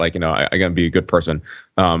feeling that, like, you know, I gotta be a good person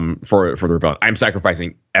for the rebellion. I'm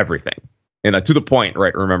sacrificing everything, and to the point,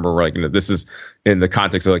 right? Remember, like, you know, this is in the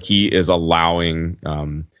context of like he is allowing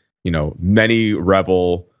you know, many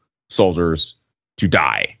rebel soldiers to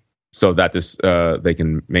die, so that this they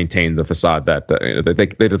can maintain the facade that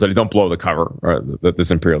they don't blow the cover, or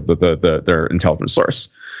this Imperial, their intelligence source.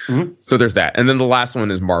 Mm-hmm. So there's that, and then the last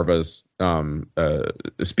one is Marva's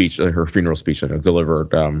speech, her funeral speech,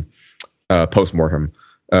 delivered post-mortem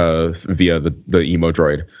via the emo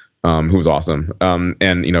droid, who was awesome,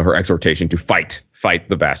 and, you know, her exhortation to fight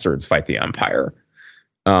the bastards, fight the Empire.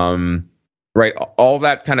 Right, all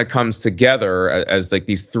that kind of comes together as like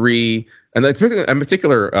these three. And in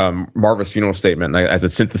particular, Marva's funeral statement, like, as a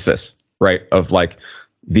synthesis, right, of like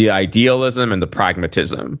the idealism and the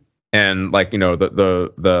pragmatism, and, like, you know,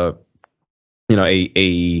 the you know,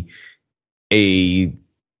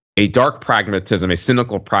 a dark pragmatism, a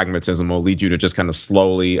cynical pragmatism will lead you to just kind of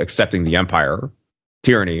slowly accepting the Empire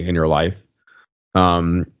tyranny in your life.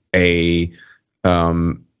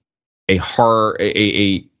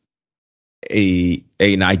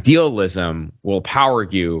 An idealism will power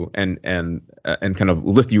you and kind of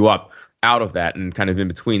lift you up out of that, and kind of in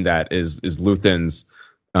between that is Luthen's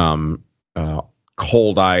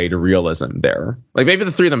cold-eyed realism there. Like, maybe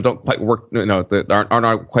the three of them don't quite work, you know,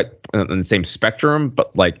 aren't quite on the same spectrum,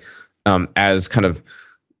 but like as kind of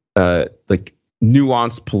like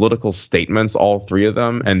nuanced political statements, all three of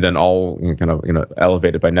them, and then all, you know, kind of, you know,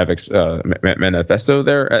 elevated by Nevik's manifesto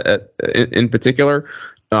there in particular,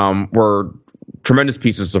 were tremendous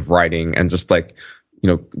pieces of writing, and just like, you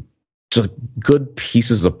know, just good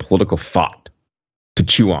pieces of political thought to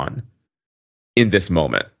chew on in this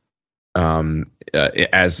moment,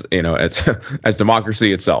 as, you know, as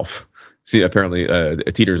democracy itself apparently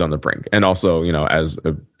teeters on the brink, and also, you know, as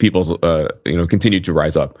people's you know, continue to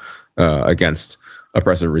rise up against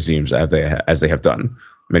oppressive regimes as they have done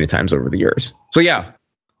many times over the years. So yeah,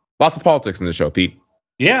 lots of politics in the show, Pete.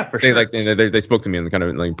 Yeah, for sure. They spoke to me in kind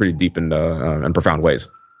of like pretty deep and profound ways.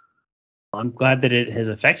 I'm glad that it has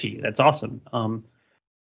affected you. That's awesome.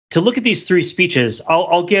 To look at these three speeches,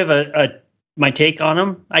 I'll give my take on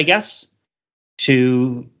them, I guess,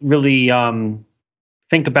 to really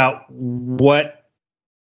think about where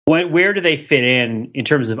do they fit in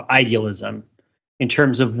terms of idealism, in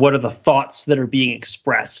terms of what are the thoughts that are being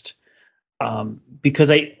expressed. Because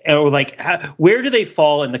where do they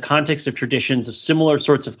fall in the context of traditions of similar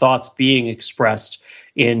sorts of thoughts being expressed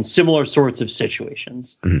in similar sorts of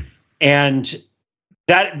situations? Mm-hmm. And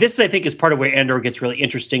this, I think, is part of where Andor gets really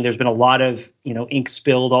interesting. There's been a lot of, you know, ink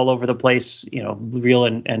spilled all over the place, you know, real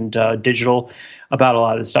and digital, about a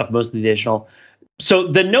lot of this stuff, mostly digital. So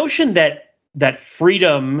the notion that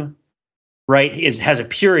freedom, right, has a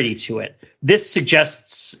purity to it. This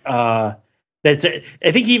suggests I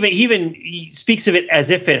think he even speaks of it as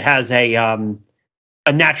if it has a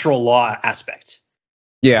natural law aspect.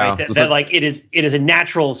 Yeah, right? That like it is a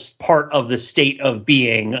natural part of the state of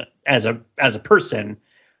being as a person,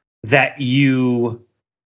 that you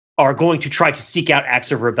are going to try to seek out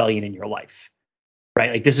acts of rebellion in your life,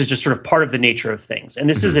 right? Like, this is just sort of part of the nature of things, and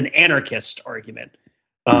this is an anarchist argument.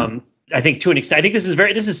 I think to an extent, I think this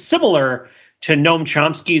is similar to Noam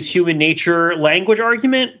Chomsky's human nature language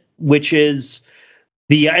argument, which is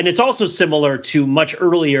and it's also similar to much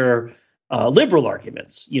earlier liberal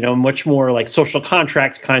arguments, you know, much more like social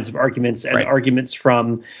contract kinds of arguments, and arguments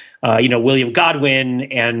from, you know, William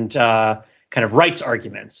Godwin, and kind of rights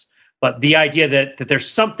arguments. But the idea that there's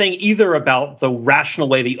something either about the rational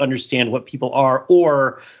way that you understand what people are,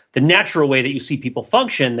 or the natural way that you see people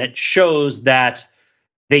function, that shows that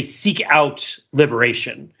they seek out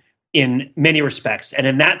liberation. in many respects. And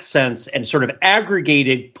in that sense, and sort of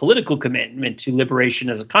aggregated political commitment to liberation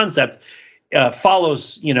as a concept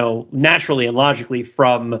follows, naturally and logically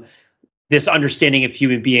from this understanding of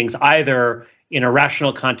human beings, either in a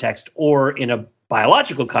rational context or in a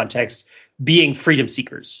biological context, being freedom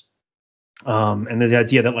seekers. And the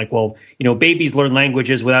idea that babies learn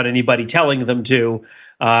languages without anybody telling them to.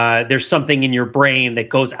 There's something in your brain that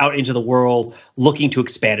goes out into the world looking to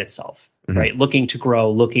expand itself, right? Looking to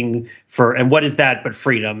grow, looking for, and what is that but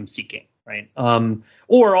freedom seeking, right?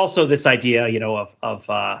 Or also this idea,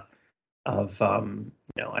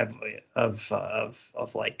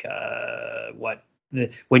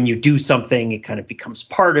 when you do something, it kind of becomes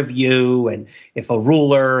part of you, and if a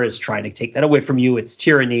ruler is trying to take that away from you, it's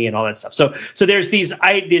tyranny and all that stuff. So there's these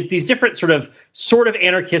different sort of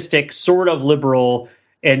anarchistic, sort of liberal,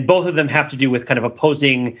 and both of them have to do with kind of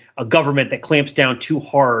opposing a government that clamps down too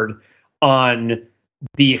hard on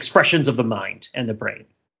the expressions of the mind and the brain,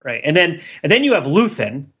 right? And then you have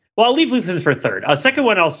Luthen. Well, I'll leave Luthen for a third. Second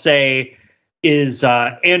one I'll say is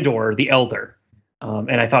Andor the Elder.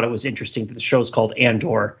 And I thought it was interesting that the show's called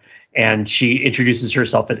Andor, and she introduces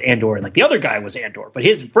herself as Andor, and the other guy was Andor, but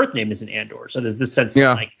his birth name isn't Andor. So there's this sense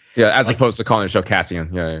that as opposed to calling the show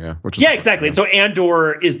Cassian. Yeah. Exactly. And so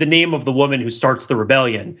Andor is the name of the woman who starts the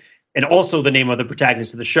rebellion, and also the name of the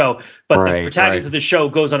protagonist of the show. But the protagonist of the show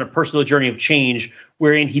goes on a personal journey of change,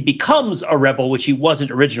 wherein he becomes a rebel, which he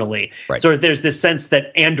wasn't originally. Right. So there's this sense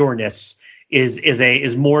that Andorness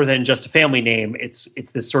is more than just a family name. It's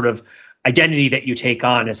this sort of identity that you take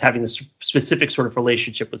on as having this specific sort of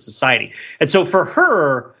relationship with society. And so for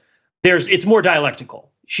her, it's more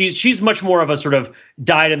dialectical. She's much more of a sort of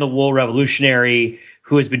dyed-in-the-wool revolutionary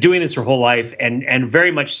who has been doing this her whole life and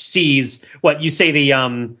very much sees what you say.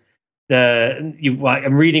 I'm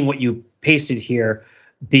reading what you pasted here.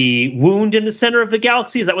 The wound in the center of the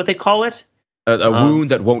galaxy, is that what they call it? A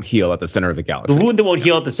wound that won't heal at the center of the galaxy. The wound that won't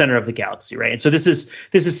heal at the center of the galaxy, right? And so this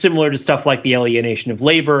is similar to stuff like the alienation of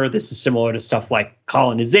labor. This is similar to stuff like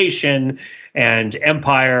colonization and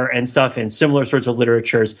empire and stuff in similar sorts of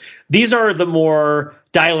literatures. These are the more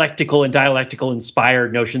dialectical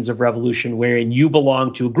inspired notions of revolution, wherein you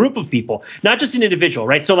belong to a group of people, not just an individual,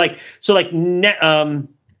 right?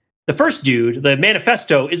 The first dude, the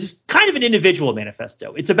manifesto, is kind of an individual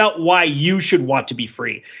manifesto. It's about why you should want to be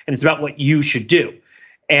free, and it's about what you should do.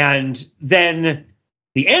 And then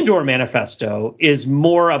the Andor manifesto is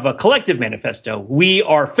more of a collective manifesto. We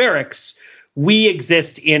are Ferrix. We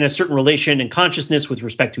exist in a certain relation and consciousness with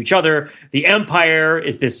respect to each other. The Empire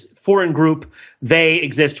is this foreign group. They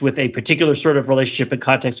exist with a particular sort of relationship and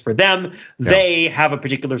context for them. Yeah. They have a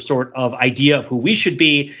particular sort of idea of who we should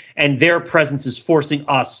be, and their presence is forcing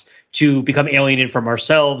us to become alienated from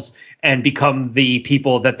ourselves and become the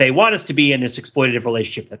people that they want us to be in this exploitative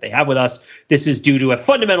relationship that they have with us. This is due to a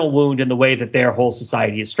fundamental wound in the way that their whole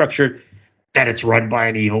society is structured, that it's run by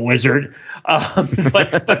an evil wizard,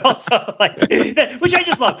 but also which I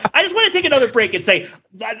just love. I just want to take another break and say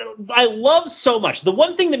I love so much. The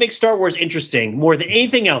one thing that makes Star Wars interesting more than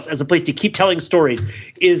anything else as a place to keep telling stories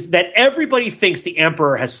is that everybody thinks the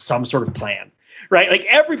Emperor has some sort of plan. Right, like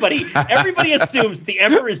everybody assumes the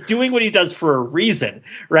Emperor is doing what he does for a reason,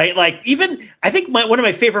 right? Like even I think one of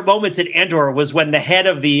my favorite moments in Andor was when the head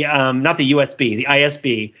of the not the USB, the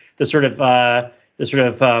ISB, the sort of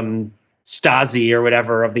Stasi or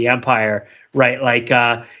whatever of the Empire, right? Like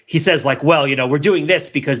he says, like, well, we're doing this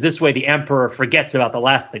because this way the Emperor forgets about the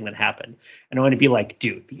last thing that happened. And I want to be like,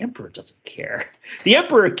 dude, the Emperor doesn't care. The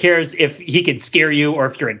Emperor cares if he can scare you or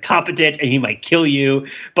if you're incompetent and he might kill you.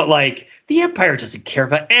 But like, the Empire doesn't care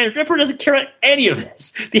about, and the Emperor doesn't care about any of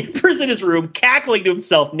this. The Emperor's in his room, cackling to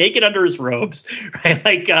himself, naked under his robes, right?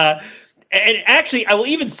 Like, and actually, I will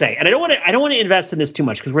even say, and I don't want to invest in this too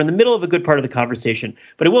much because we're in the middle of a good part of the conversation.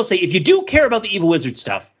 But I will say, if you do care about the evil wizard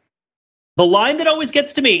stuff, the line that always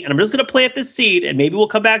gets to me, and I'm just going to plant this seed, and maybe we'll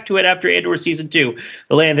come back to it after Andor season 2.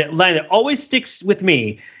 The line that always sticks with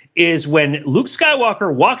me is when Luke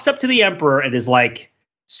Skywalker walks up to the Emperor and is like,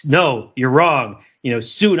 "No, you're wrong.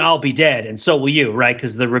 Soon I'll be dead, and so will you," right?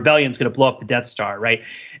 Because the rebellion's going to blow up the Death Star, right?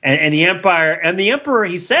 And the Emperor,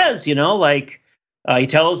 he says, he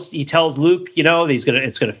tells Luke, it's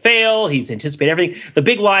going to fail. He's anticipating everything. The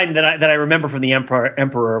big line that I remember from the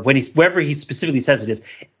Emperor wherever he specifically says it is,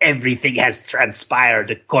 "Everything has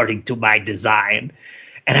transpired according to my design."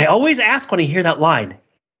 And I always ask when I hear that line,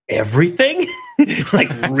 everything?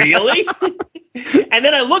 Like, really? And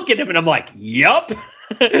then I look at him and I'm like, yup.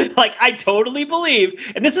 Like, I totally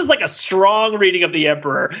believe, and this is like a strong reading of the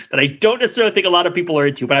Emperor that I don't necessarily think a lot of people are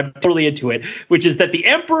into, but I'm totally into it, which is that the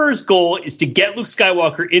Emperor's goal is to get Luke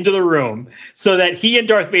Skywalker into the room so that he and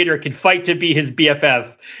Darth Vader can fight to be his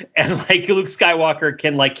BFF, and like Luke Skywalker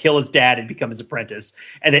can like kill his dad and become his apprentice,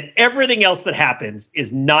 and that everything else that happens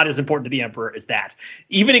is not as important to the Emperor as that,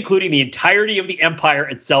 even including the entirety of the Empire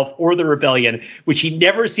itself or the rebellion, which he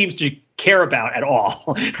never seems to care about at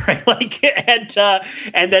all, right? Like, and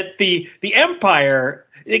that the Empire,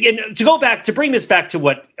 again, to bring this back to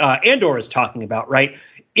what Andor is talking about, right?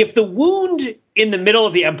 If the wound in the middle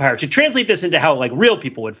of the Empire, to translate this into how like real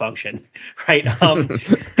people would function, right?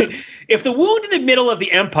 If the wound in the middle of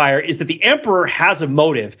the Empire is that the Emperor has a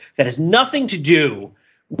motive that has nothing to do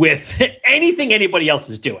with anything anybody else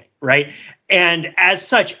is doing, right? And as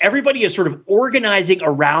such, everybody is sort of organizing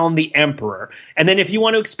around the Emperor. And then if you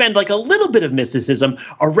want to expend like a little bit of mysticism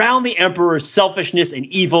around the Emperor's selfishness and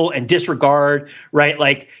evil and disregard, right?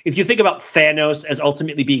 Like if you think about Thanos as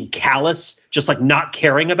ultimately being callous, just like not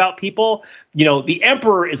caring about people, you know, the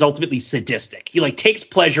Emperor is ultimately sadistic. He like takes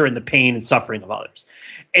pleasure in the pain and suffering of others.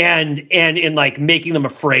 And in like making them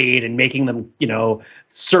afraid and making them, you know,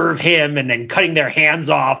 serve him and then cutting their hands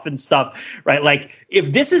off and stuff, right? Like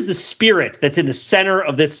if this is the spirit that's in the center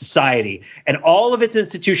of this society and all of its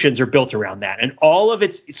institutions are built around that and all of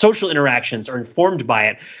its social interactions are informed by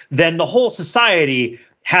it, then the whole society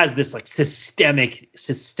has this like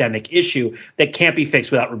systemic issue that can't be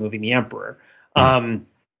fixed without removing the Emperor. And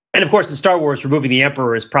of course, in Star Wars, removing the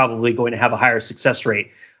Emperor is probably going to have a higher success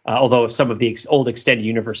rate. Although if some of the old extended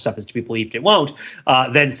universe stuff is to be believed, it won't,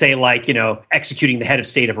 then say like, you know, executing the head of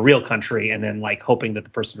state of a real country and then like hoping that the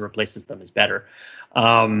person who replaces them is better.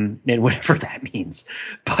 And whatever that means.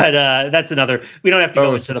 But that's another, we don't have to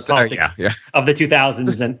go into the politics of the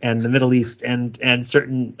 2000s and the Middle East and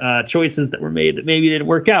certain choices that were made that maybe didn't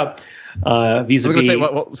work out. Vis-a-vis. I was going to say,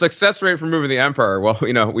 well, success rate for moving the Emperor. Well,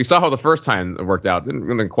 you know, we saw how the first time it worked out.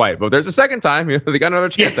 Didn't quite, but there's a second time. You know, they got another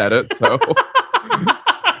chance at it. So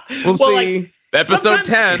we'll see. Like, episode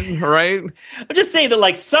 10, right? I'm just saying that,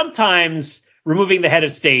 like, sometimes removing the head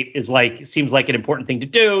of state is like seems like an important thing to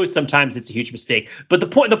do. Sometimes it's a huge mistake. But the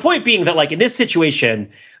point being that, like, in this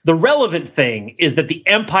situation, the relevant thing is that the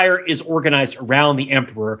Empire is organized around the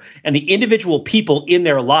Emperor, and the individual people in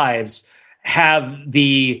their lives have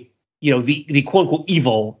the quote unquote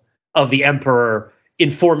evil of the Emperor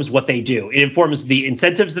informs what they do. It informs the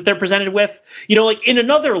incentives that they're presented with. You know, like in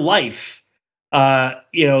another life,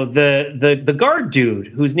 the guard dude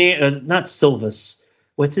whose name is not Silvus.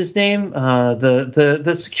 What's his name?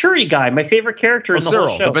 The security guy, my favorite character in the Cyril,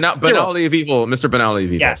 whole show. The Banality of Evil, Mr. Banality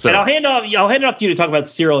of Evil. Yeah, Cyril. And I'll hand it off to you to talk about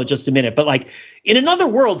Cyril in just a minute. But like in another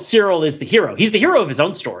world, Cyril is the hero. He's the hero of his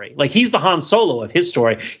own story. Like he's the Han Solo of his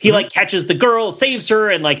story. He like catches the girl, saves her,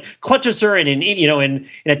 and like clutches her in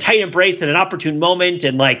a tight embrace at an opportune moment,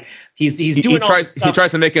 and like he's doing all this stuff. He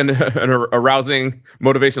tries to make an arousing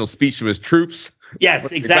motivational speech to his troops.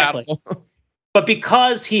 Yes, exactly. But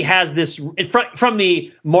because he has this from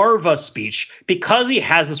the Marva speech, because he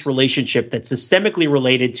has this relationship that's systemically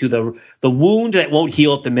related to the wound that won't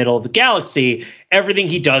heal at the middle of the galaxy, everything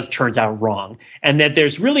he does turns out wrong. And that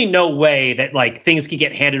there's really no way that like things can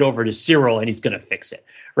get handed over to Cyril and he's going to fix it.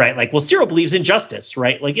 Right. Like, well, Cyril believes in justice.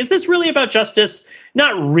 Right. Like, is this really about justice?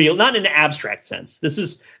 Not real, not in an abstract sense. This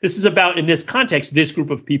is about, in this context, this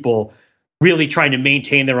group of people really trying to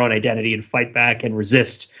maintain their own identity and fight back and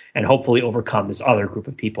resist and hopefully overcome this other group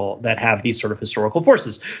of people that have these sort of historical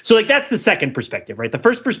forces. So like that's the second perspective, right? The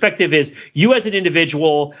first perspective is you as an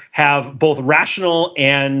individual have both rational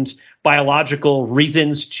and biological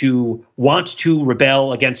reasons to want to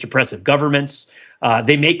rebel against oppressive governments.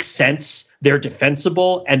 They make sense, they're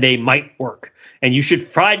defensible, and they might work. And you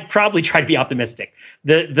should probably try to be optimistic.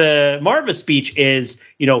 The Marva speech is,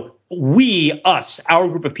 our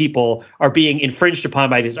group of people are being infringed upon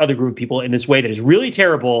by this other group of people in this way that is really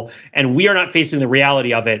terrible, and we are not facing the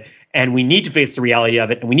reality of it, and we need to face the reality of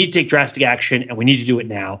it, and we need to take drastic action, and we need to do it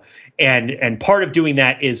now. And part of doing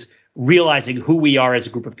that is realizing who we are as a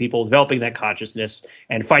group of people, developing that consciousness,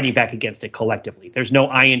 and fighting back against it collectively. There's no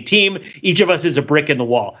I in team. Each of us is a brick in the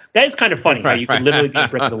wall. That is kind of funny, how you can literally be a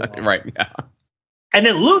brick in the wall. Right, yeah. And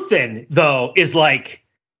then Luthen, though, is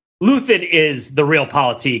the real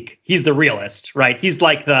politique. He's the realist, right? He's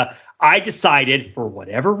like I decided for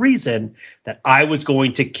whatever reason that I was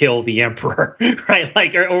going to kill the Emperor, right?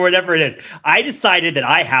 Like, or whatever it is. I decided that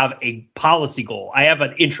I have a policy goal. I have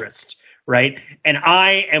an interest, right? And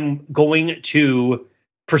I am going to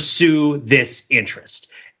pursue this interest.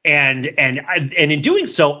 And in doing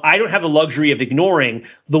so, I don't have the luxury of ignoring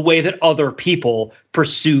the way that other people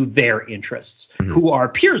pursue their interests, who are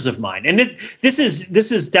peers of mine. And this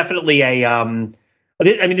is definitely a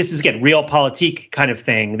this is, again, realpolitik kind of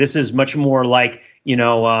thing. This is much more like,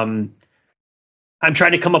 I'm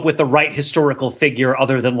trying to come up with the right historical figure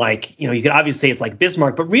other than like, you could obviously say it's like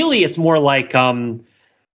Bismarck, but really it's more like, when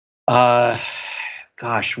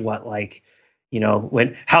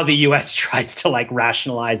how the U.S. tries to like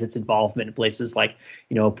rationalize its involvement in places like,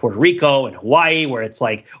 Puerto Rico and Hawaii, where it's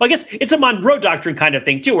like, well, I guess it's a Monroe Doctrine kind of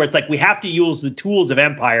thing too, where it's like we have to use the tools of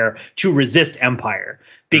empire to resist empire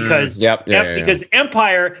because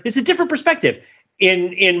empire is a different perspective.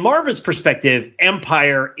 In Marva's perspective,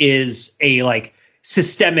 empire is a like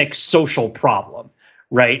systemic social problem,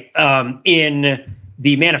 right? In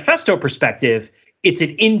the manifesto perspective, it's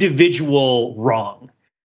an individual wrong.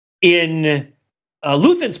 In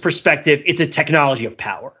Luthen's perspective, it's a technology of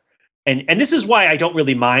power. And this is why I don't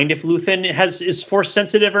really mind if Luthen is force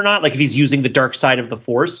sensitive or not, like if he's using the dark side of the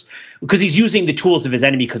force, because he's using the tools of his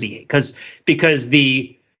enemy because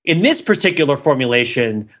in this particular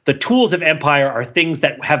formulation, the tools of empire are things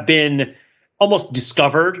that have been almost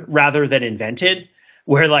discovered rather than invented,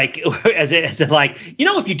 where like as in like,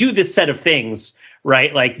 if you do this set of things,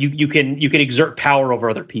 right, like you can exert power over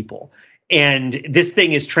other people. And this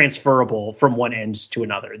thing is transferable from one end to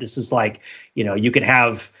another. This is like, you can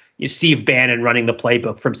have Steve Bannon running the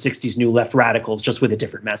playbook from 60s New Left radicals just with a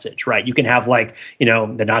different message, right? You can have like,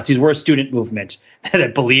 the Nazis were a student movement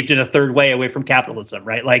that believed in a third way away from capitalism,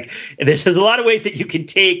 right? Like there's a lot of ways that you can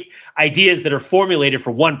take ideas that are formulated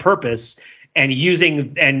for one purpose and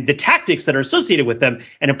the tactics that are associated with them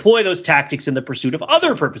and employ those tactics in the pursuit of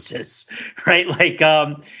other purposes, right? Like,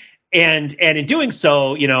 and in doing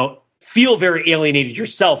so, feel very alienated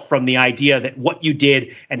yourself from the idea that what you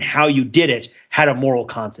did and how you did it had a moral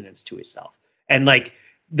consonance to itself. And like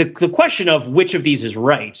the question of which of these is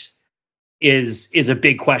right is a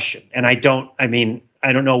big question. And I don't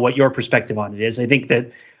know what your perspective on it is. I think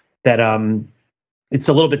that it's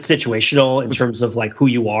a little bit situational in terms of like who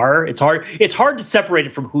you are. It's hard to separate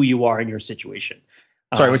it from who you are in your situation.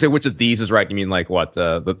 Sorry, when you say which of these is right, you mean like what,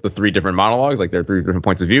 the three different monologues, like there are three different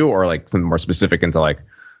points of view, or like something more specific into like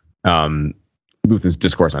Luthen's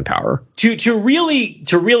discourse on power? To really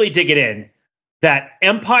dig it in, that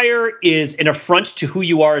empire is an affront to who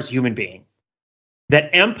you are as a human being.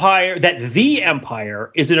 That the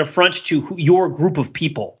empire is an affront to your group of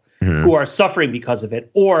people who are suffering because of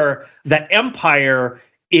it, or that empire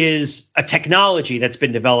is a technology that's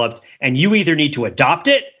been developed and you either need to adopt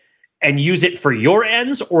it and use it for your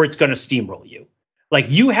ends, or it's going to steamroll you. Like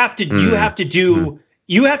you have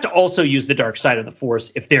to also use the dark side of the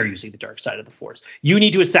force if they're using the dark side of the force. You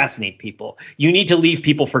need to assassinate people. You need to leave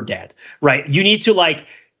people for dead, right? You need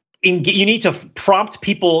to prompt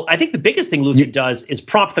people. I think the biggest thing Luthen does is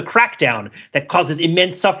prompt the crackdown that causes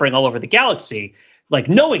immense suffering all over the galaxy. Like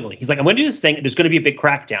knowingly, he's like, I'm going to do this thing. There's going to be a big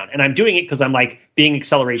crackdown, and I'm doing it because I'm like being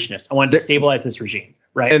accelerationist. I want to stabilize this regime,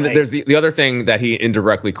 right? And there's the other thing that he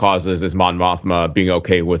indirectly causes is Mon Mothma being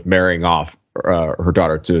okay with marrying off her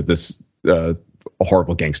daughter to this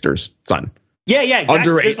horrible gangster's son. Yeah,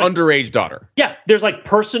 exactly. Underage daughter. Yeah, there's like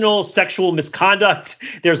personal sexual misconduct.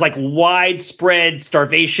 There's like widespread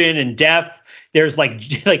starvation and death. There's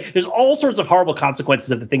there's all sorts of horrible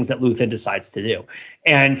consequences of the things that Luthen decides to do.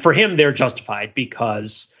 And for him, they're justified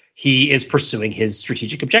because he is pursuing his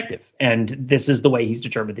strategic objective. And this is the way he's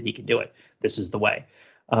determined that he can do it. This is the way.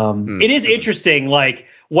 It is interesting, like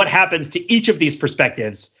what happens to each of these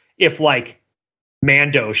perspectives if like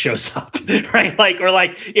Mando shows up, right? Like, or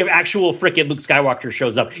like if actual frickin' Luke Skywalker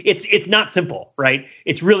shows up. It's not simple, right?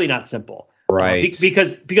 It's really not simple. Right.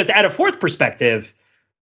 Because to add a fourth perspective,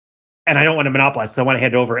 and I don't want to monopolize, so I want to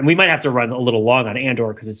hand it over. And we might have to run a little long on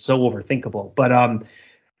Andor because it's so overthinkable. But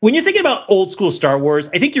when you're thinking about old school Star Wars,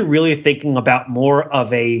 I think you're really thinking about more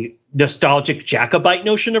of a nostalgic Jacobite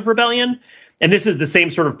notion of rebellion. And this is the same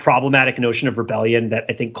sort of problematic notion of rebellion that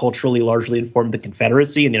I think culturally largely informed the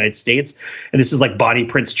Confederacy in the United States. And this is like Bonnie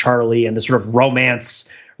Prince Charlie and the sort of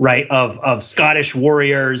romance, right, of Scottish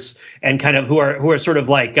warriors and kind of who are sort of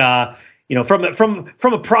like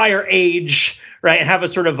from a prior age, right, and have a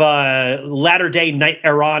sort of latter-day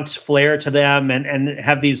knight-errant flair to them and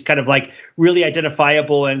have these kind of like really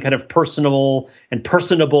identifiable and kind of personable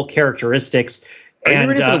characteristics. Are you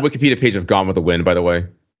reading from the Wikipedia page of Gone with the Wind, by the way?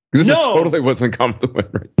 This totally wasn't Gone with the Wind,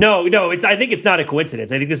 right? No, I think it's not a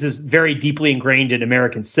coincidence. I think this is very deeply ingrained in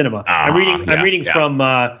American cinema. I'm reading from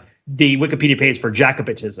the Wikipedia page for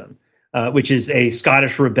Jacobitism, which is a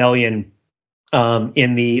Scottish rebellion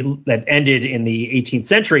that ended in the 18th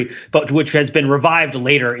century, but which has been revived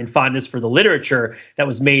later in fondness for the literature that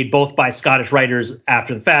was made both by Scottish writers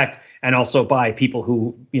after the fact and also by people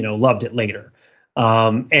who loved it later.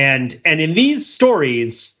 And in these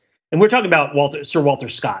stories, and we're talking about Sir Walter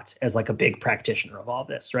Scott as like a big practitioner of all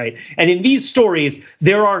this, right? And in these stories,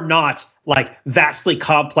 there are not like vastly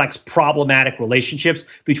complex, problematic relationships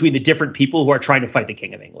between the different people who are trying to fight the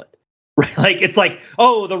King of England. Right? Like it's like,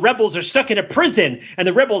 oh, the rebels are stuck in a prison and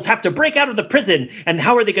the rebels have to break out of the prison. And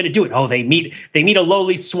how are they going to do it? Oh, they meet a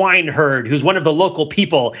lowly swineherd who's one of the local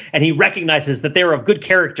people, and he recognizes that they're of good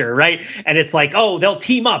character, right? And it's like, oh, they'll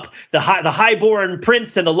team up, the highborn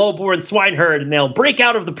prince and the lowborn swineherd, and they'll break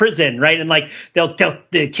out of the prison, right? And like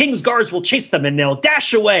the king's guards will chase them and they'll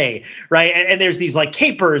dash away, right? And there's these like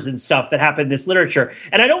capers and stuff that happen in this literature.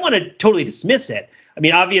 And I don't want to totally dismiss it. I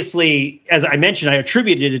mean, obviously, as I mentioned, I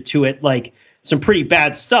attributed it to it like some pretty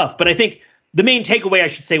bad stuff. But I think the main takeaway I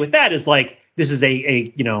should say with that is like this is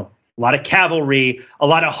a lot of cavalry, a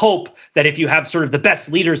lot of hope that if you have sort of the best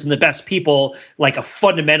leaders and the best people, like a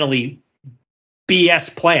fundamentally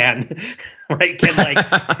BS plan, right,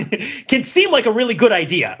 can seem like a really good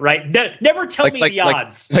idea, right? Never tell me the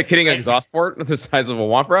odds. Like hitting an exhaust port the size of a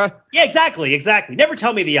womp rat? Yeah, exactly. Never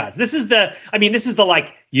tell me the odds. This is the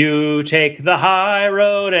like, you take the high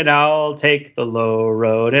road and I'll take the low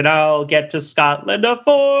road and I'll get to Scotland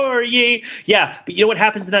afore ye. Yeah, but you know what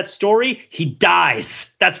happens in that story? He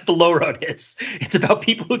dies. That's what the low road is. It's about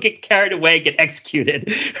people who get carried away, get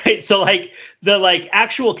executed, right? So like the like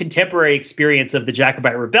actual contemporary experience of the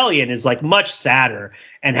Jacobite Rebellion is like much sadder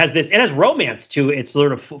and has romance to its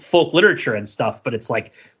sort of folk literature and stuff, but it's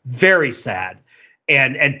like very sad.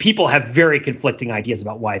 And people have very conflicting ideas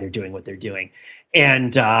about why they're doing what they're doing.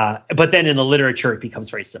 And but then in the literature, it becomes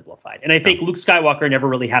very simplified. And I think Luke Skywalker never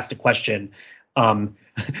really has to question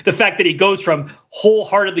the fact that he goes from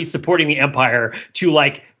wholeheartedly supporting the Empire to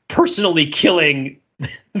like personally killing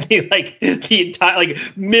the entire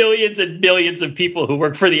like millions and millions of people who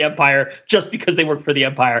work for the Empire just because they work for the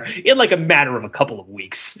Empire in like a matter of a couple of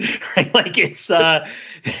weeks. Right? Like it's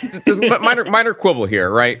there's a minor quibble here,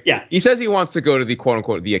 right? Yeah. He says he wants to go to the quote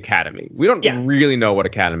unquote the academy. We don't really know what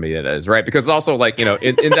academy it is, right? Because also like, in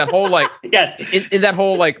that whole like yes. in that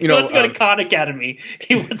whole like, he wants to go to Khan Academy.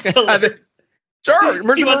 He wants to Sure,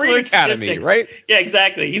 Merchant Marine Academy, statistics. Right? Yeah,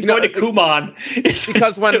 exactly. He's going to Kuman.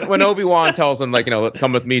 Because when Obi-Wan tells him, like,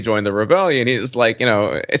 come with me, join the rebellion, he's like,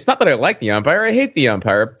 it's not that I like the Empire, I hate the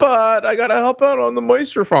Empire, but I got to help out on the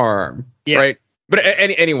moisture farm, right? But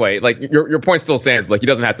anyway, like, your point still stands. Like, he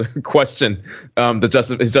doesn't have to question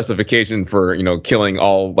his justification for, killing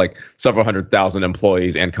all, like, several 100,000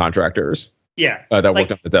 employees and contractors. Yeah. That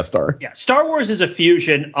worked on the Death Star. Yeah. Star Wars is a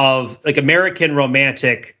fusion of, like, American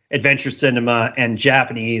romantic adventure cinema and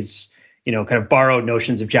Japanese, kind of borrowed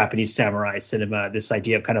notions of Japanese samurai cinema. This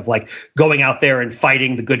idea of kind of like going out there and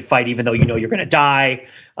fighting the good fight, even though you're going to die.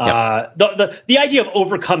 The idea of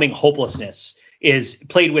overcoming hopelessness is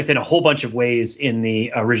played with in a whole bunch of ways in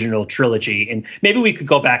the original trilogy. And maybe we could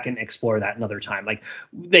go back and explore that another time. Like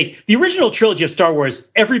the original trilogy of Star Wars,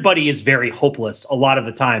 everybody is very hopeless a lot of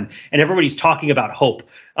the time. And everybody's talking about hope.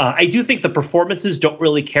 I do think the performances don't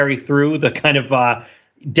really carry through the kind of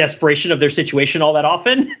desperation of their situation all that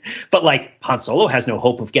often. But like Han Solo has no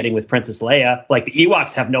hope of getting with Princess Leia. Like the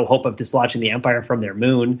Ewoks have no hope of dislodging the Empire from their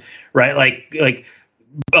moon, right? Like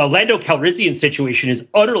Lando Calrissian's situation is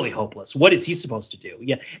utterly hopeless. What is he supposed to do?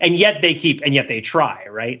 Yeah, and yet they try,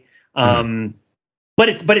 right? But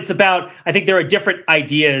it's about, I think there are different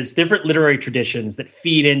ideas, different literary traditions that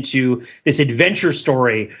feed into this adventure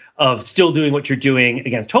story of still doing what you're doing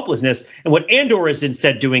against hopelessness. And what Andor is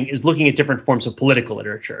instead doing is looking at different forms of political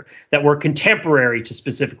literature that were contemporary to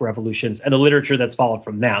specific revolutions and the literature that's followed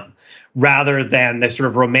from them, rather than the sort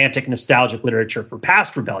of romantic, nostalgic literature for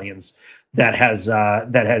past rebellions that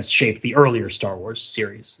has shaped the earlier Star Wars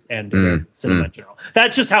series and cinema in general.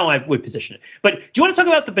 That's just how I would position it. But do you want to talk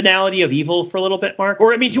about the banality of evil for a little bit, Mark?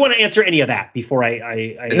 Or, I mean, do you want to answer any of that before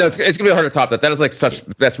I No, it's going to be hard to top that. That is like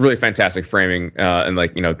that's really fantastic framing and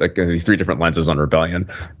like, like these three different lenses on rebellion.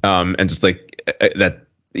 And just like that,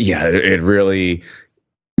 yeah, it really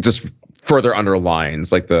just further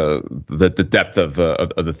underlines like the depth of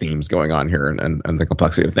the themes going on here and the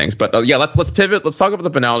complexity of things. But let's pivot. Let's talk about the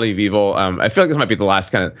banality of evil. I feel like this might be the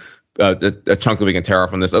last kind of a chunk that we can tear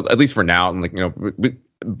off from this, at least for now. And like,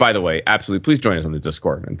 by the way, absolutely, please join us on the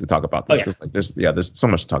Discord and to talk about this because there's so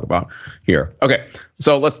much to talk about here. Okay,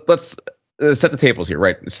 so let's set the tables here,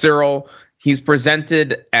 right? Syril, he's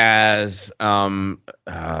presented as a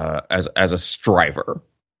striver.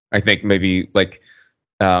 I think maybe like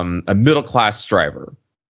a middle-class striver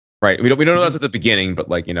Right. We don't know that's at the beginning, but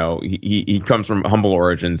like, he comes from humble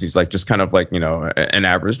origins. He's like just kind of like, an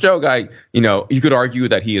average Joe guy. You could argue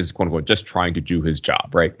that he is, quote unquote, just trying to do his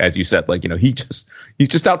job. Right. As you said, like, he's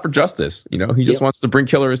just out for justice. He just wants to bring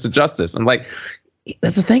killers to justice. And like,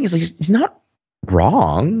 that's the thing is like, he's not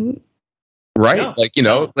wrong. Right.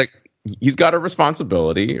 No, like, he's got a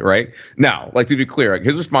responsibility, right? Now, like, to be clear, like,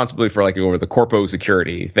 his responsibility for like over the corpo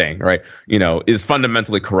security thing, right, is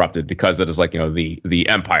fundamentally corrupted because it is like, the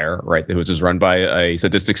empire, right, which is run by a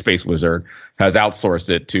sadistic space wizard, has outsourced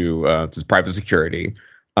it to private security.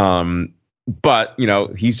 But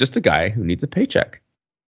he's just a guy who needs a paycheck.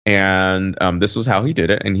 And this was how he did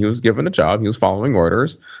it. And he was given a job. He was following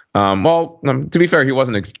orders. To be fair, he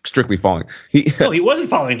wasn't strictly following. He wasn't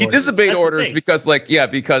following orders. He disobeyed orders because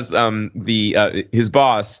his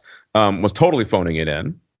boss was totally phoning it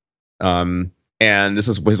in. And this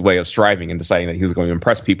is his way of striving and deciding that he was going to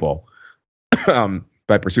impress people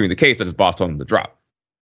by pursuing the case that his boss told him to drop.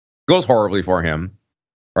 Goes horribly for him,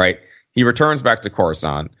 right? He returns back to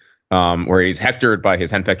Coruscant, where he's hectored by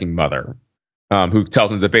his henpecking mother. Who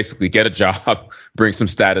tells him to basically get a job, bring some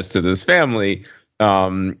status to this family.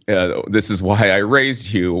 This is why I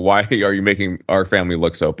raised you. Why are you making our family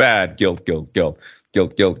look so bad? Guilt. And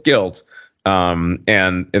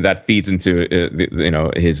that feeds into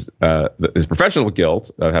his professional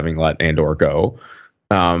guilt of having let Andor go,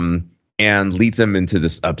 and leads him into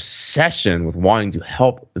this obsession with wanting to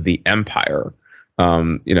help the Empire.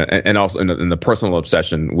 And also in the personal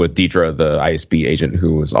obsession with Deidre, the ISB agent,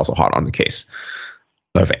 who was also hot on the case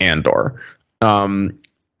of Andor.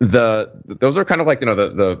 Those are kind of like,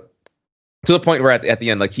 the to the point where at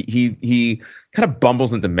the end, like he kind of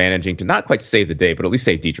bumbles into managing to not quite save the day, but at least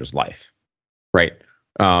save Deidre's life. Right.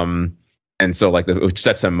 And so like which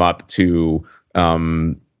sets him up to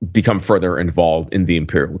become further involved in the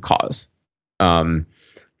Imperial cause.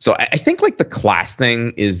 So I think like the class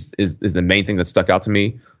thing is the main thing that stuck out to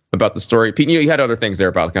me about the story. Pete, you had other things there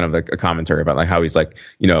about kind of like a commentary about like how he's like,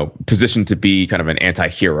 positioned to be kind of an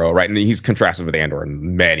anti-hero, right? And he's contrasted with Andor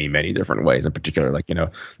in many, many different ways, in particular, like,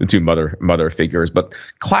 the two mother figures. But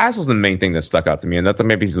class was the main thing that stuck out to me. And that's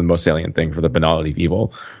maybe the most salient thing for the banality of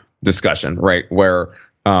evil discussion, right? Where,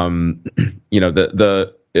 a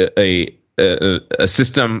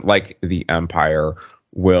system like the Empire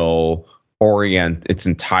will orient its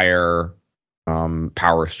entire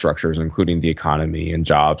power structures, including the economy and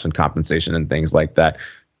jobs and compensation and things like that,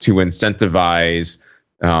 to incentivize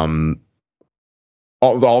all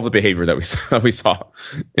the behavior that we saw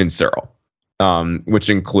in Cyril, which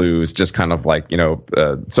includes just kind of like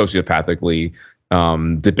sociopathically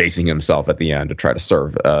debasing himself at the end to try to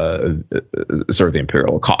serve the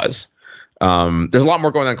Imperial cause. There's a lot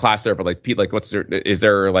more going on in class there, but like Pete, like what do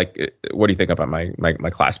you think about my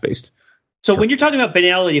class based? So when you're talking about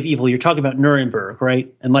banality of evil, you're talking about Nuremberg,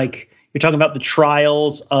 right? And like you're talking about the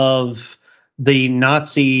trials of the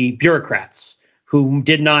Nazi bureaucrats who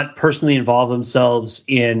did not personally involve themselves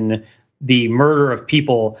in the murder of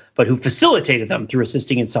people, but who facilitated them through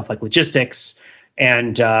assisting in stuff like logistics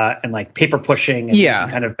and like paper pushing and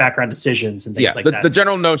kind of background decisions and things like that. The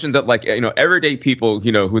general notion that like, everyday people,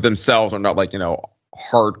 who themselves are not like,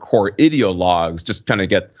 hardcore ideologues, just kind of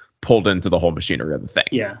get pulled into the whole machinery of the thing.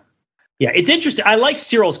 Yeah. Yeah, it's interesting. I like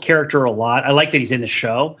Cyril's character a lot. I like that he's in the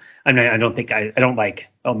show. I mean, I don't like,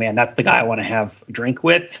 oh man, that's the guy I want to have a drink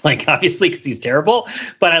with, like obviously because he's terrible.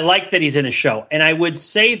 But I like that he's in the show, and I would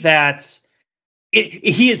say that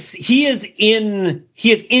he is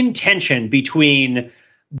in tension between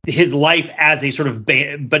his life as a sort of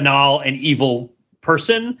banal and evil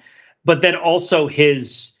person, but then also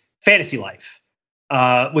his fantasy life,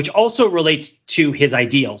 which also relates to his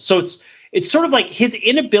ideals. So it's sort of like his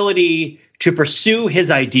inability to pursue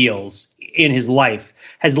his ideals in his life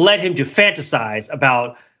has led him to fantasize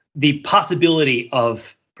about the possibility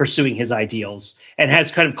of pursuing his ideals and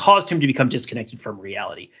has kind of caused him to become disconnected from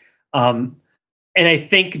reality. And I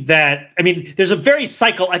think that, I mean, there's a very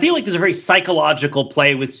psychological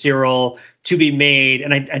play with Cyril to be made.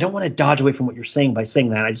 And I don't want to dodge away from what you're saying by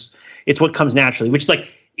saying that. It's what comes naturally, which is like,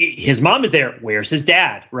 his mom is there. Where's his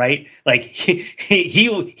dad? Right? Like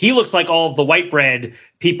he looks like all of the white bread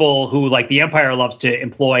people who like the Empire loves to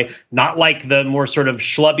employ, not like the more sort of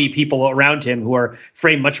schlubby people around him who are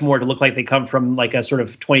framed much more to look like they come from like a sort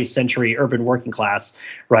of 20th century urban working class,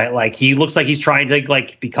 right? Like he looks like he's trying to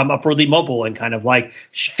like become upwardly mobile and kind of like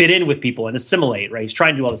fit in with people and assimilate, right? He's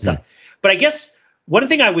trying to do all this stuff. But I guess one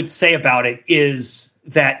thing I would say about it is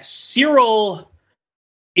that Cyril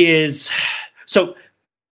is so.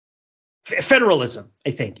 Federalism,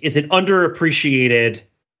 I think, is an underappreciated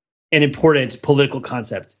an important political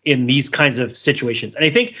concept in these kinds of situations. And I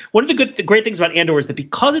think one of the great things about Andor is that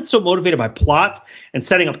because it's so motivated by plot and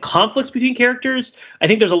setting up conflicts between characters, I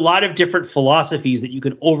think there's a lot of different philosophies that you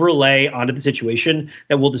can overlay onto the situation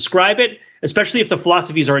that will describe it, especially if the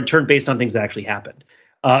philosophies are in turn based on things that actually happened.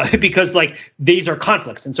 Because like these are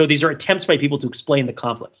conflicts. And so these are attempts by people to explain the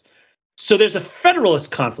conflicts. So there's a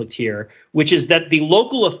federalist conflict here, which is that the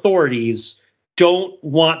local authorities don't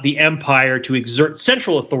want the Empire to exert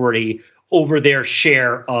central authority over their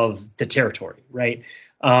share of the territory, right?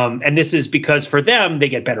 And this is because for them, they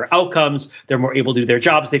get better outcomes. They're more able to do their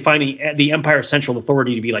jobs. They find the Empire's central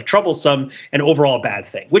authority to be like troublesome and overall a bad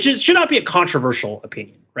thing, which should not be a controversial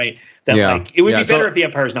opinion, right? That like it would be better if the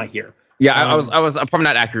Empire is not here. Yeah, I was probably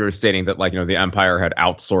not accurate in stating that like the Empire had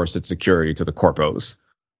outsourced its security to the Corpos.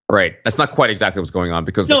 Right. That's not quite exactly what's going on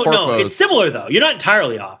because no, it's similar though. You're not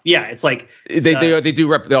entirely off. Yeah, it's like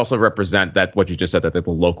they also represent that what you just said, that the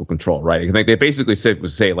local control, right? They basically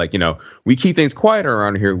say like, we keep things quiet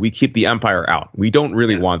around here. We keep the Empire out. We don't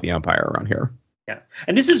really want the Empire around here. Yeah.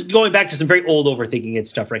 And this is going back to some very old overthinking and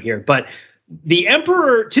stuff right here. But the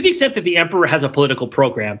Emperor, to the extent that the Emperor has a political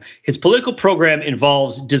program, his political program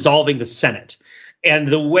involves dissolving the Senate. And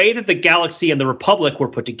the way that the galaxy and the Republic were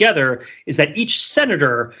put together is that each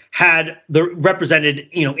senator had represented,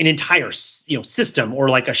 an entire, system or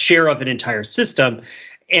like a share of an entire system,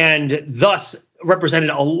 and thus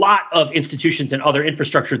represented a lot of institutions and other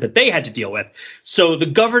infrastructure that they had to deal with. So the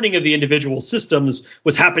governing of the individual systems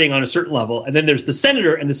was happening on a certain level. And then there's the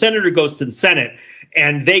senator, and the senator goes to the Senate,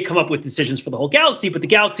 and they come up with decisions for the whole galaxy, but the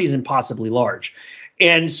galaxy is impossibly large.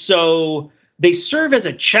 And so they serve as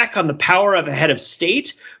a check on the power of a head of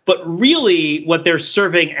state, but really what they're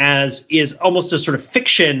serving as is almost a sort of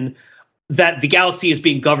fiction that the galaxy is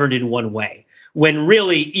being governed in one way, when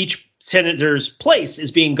really each senator's place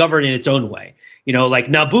is being governed in its own way. Like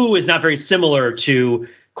Naboo is not very similar to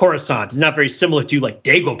Coruscant. It's not very similar to like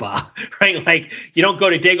Dagobah, right? Like you don't go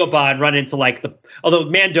to Dagobah and run into like although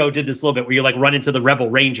Mando did this a little bit where you like run into the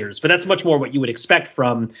rebel rangers, but that's much more what you would expect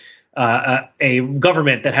from a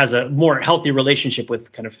government that has a more healthy relationship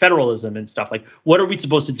with kind of federalism and stuff. Like, what are we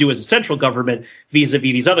supposed to do as a central government vis-a-vis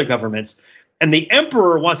these other governments? And the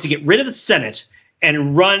Emperor wants to get rid of the Senate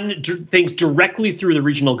and run things directly through the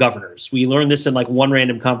regional governors. We learned this in like one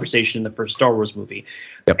random conversation in the first Star Wars movie.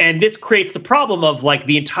 Yep. And this creates the problem of like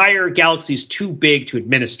the entire galaxy is too big to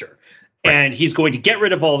administer. Right. And he's going to get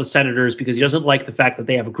rid of all the senators because he doesn't like the fact that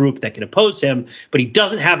they have a group that can oppose him, but he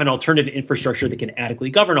doesn't have an alternative infrastructure that can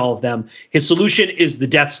adequately govern all of them. His solution is the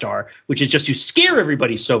Death Star, which is just to scare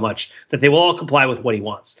everybody so much that they will all comply with what he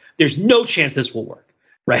wants. There's no chance this will work,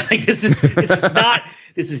 right? Like this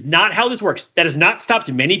is not how this works. That has not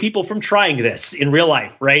stopped many people from trying this in real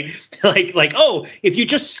life, right? like, oh, if you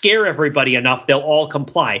just scare everybody enough, they'll all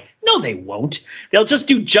comply. No, they won't. They'll just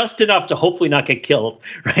do just enough to hopefully not get killed,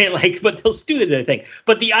 right? But they'll still do the thing.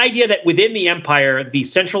 But the idea that within the Empire, the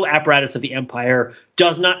central apparatus of the Empire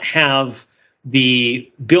does not have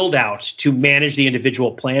the build out to manage the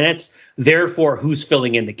individual planets, therefore, who's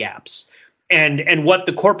filling in the gaps? And what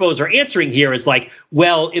the Corpos are answering here is like,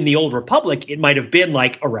 well, in the Old Republic, it might have been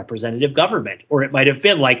like a representative government, or it might have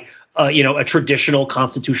been like, a traditional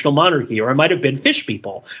constitutional monarchy, or it might have been fish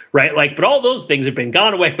people, right? Like, but all those things have been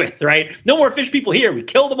gone away with, right? No more fish people here. We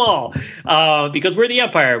killed them all because we're the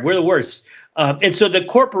Empire. We're the worst. And so the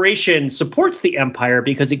corporation supports the Empire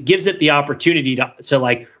because it gives it the opportunity to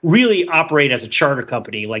like really operate as a charter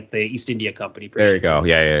company, like the East India Company. There you go.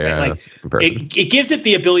 Yeah. Like, it gives it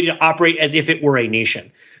the ability to operate as if it were a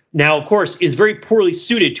nation. Now, of course, is very poorly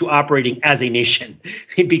suited to operating as a nation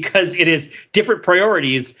because it is different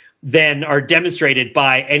priorities than are demonstrated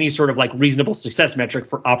by any sort of like reasonable success metric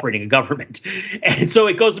for operating a government. And so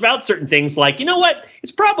it goes about certain things like, you know what,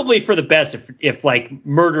 it's probably for the best if like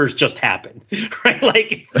murders just happen, right?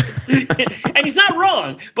 Like, and he's not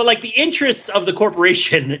wrong, but like the interests of the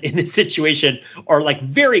corporation in this situation are like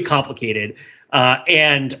very complicated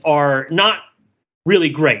and are not really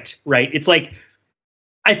great, right? It's like,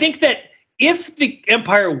 I think that if the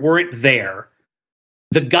Empire weren't there,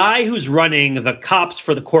 the guy who's running the cops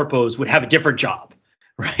for the Corpos would have a different job,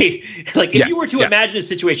 right? Like if you were to imagine a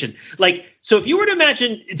situation, like, so if you were to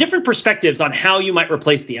imagine different perspectives on how you might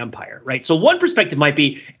replace the Empire, right? So one perspective might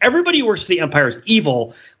be everybody who works for the Empire is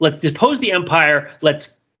evil. Let's depose the Empire.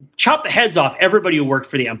 Let's chop the heads off everybody who worked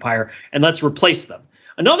for the Empire and let's replace them.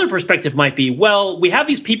 Another perspective might be, well, we have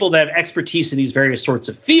these people that have expertise in these various sorts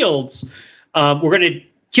of fields. We're going to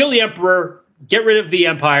kill the Emperor, get rid of the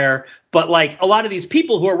Empire, But like a lot of these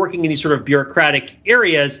people who are working in these sort of bureaucratic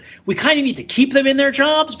areas, we kind of need to keep them in their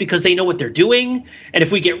jobs because they know what they're doing. And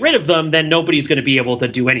if we get rid of them, then nobody's going to be able to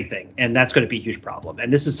do anything. And that's going to be a huge problem.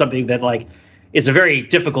 And this is something that like is a very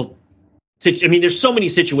difficult. I mean, there's so many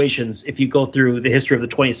situations if you go through the history of the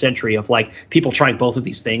 20th century of like people trying both of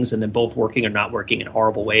these things and then both working or not working in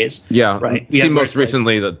horrible ways. Yeah. Right. See most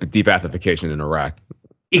recently the de-Baathification in Iraq.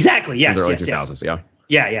 Exactly. Yes. In the early yes. 2000s,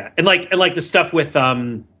 yes. Yeah. And like the stuff with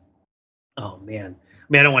oh man,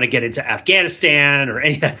 I don't want to get into Afghanistan or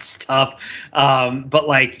any of that stuff. But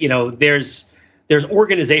like, you know, there's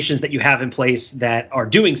organizations that you have in place that are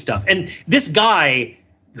doing stuff. And this guy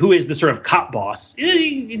who is the sort of cop boss,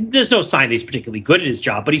 there's no sign that he's particularly good at his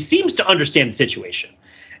job, but he seems to understand the situation.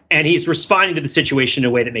 And he's responding to the situation in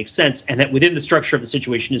a way that makes sense and that within the structure of the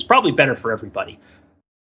situation is probably better for everybody.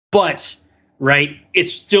 But, right,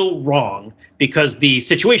 it's still wrong because the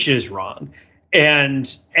situation is wrong. And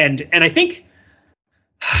I think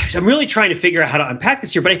I'm really trying to figure out how to unpack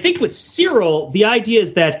this here. But I think with Cyril, the idea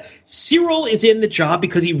is that Cyril is in the job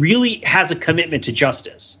because he really has a commitment to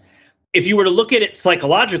justice. If you were to look at it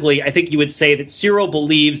psychologically, I think you would say that Cyril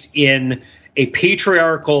believes in a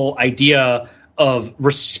patriarchal idea of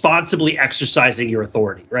responsibly exercising your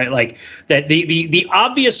authority, right? Like that the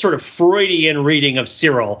obvious sort of Freudian reading of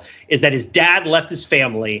Cyril is that his dad left his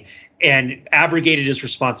family and abrogated his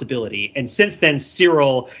responsibility. And since then,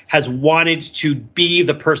 Cyril has wanted to be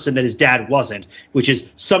the person that his dad wasn't, which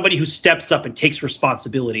is somebody who steps up and takes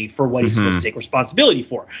responsibility for what he's supposed to take responsibility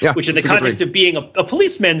for, which in the context of being a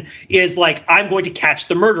policeman is like, I'm going to catch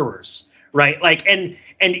the murderers, right? Like, and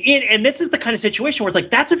this is the kind of situation where it's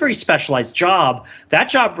like, that's a very specialized job. That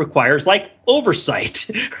job requires like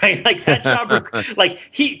oversight, right? Like that job,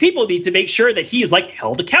 people need to make sure that he is like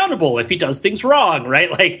held accountable if he does things wrong,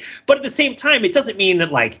 right? Like, but at the same time, it doesn't mean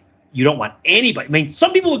that like you don't want anybody. I mean,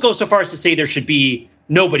 some people would go so far as to say there should be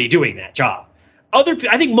nobody doing that job. I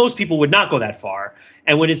think most people would not go that far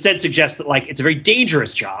and would instead suggest that like it's a very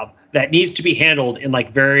dangerous job that needs to be handled in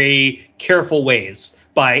like very careful ways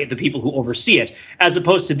by the people who oversee it, as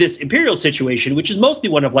opposed to this Imperial situation, which is mostly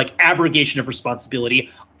one of like abrogation of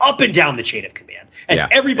responsibility up and down the chain of command, as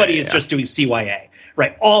everybody is just doing CYA,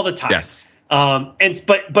 right, all the time. Yes.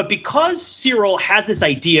 But because Cyril has this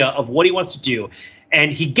idea of what he wants to do,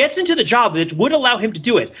 and he gets into the job that would allow him to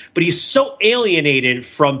do it, but he's so alienated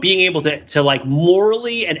from being able to like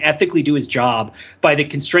morally and ethically do his job by the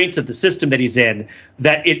constraints of the system that he's in,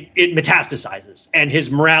 that it metastasizes and his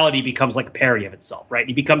morality becomes like a parody of itself, right?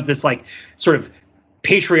 He becomes this like sort of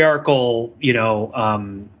patriarchal, you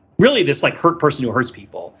know, really this like hurt person who hurts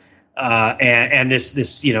people, and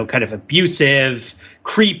this you know kind of abusive,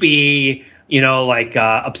 creepy, you know, like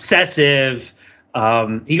obsessive.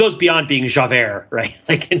 He goes beyond being Javert, right?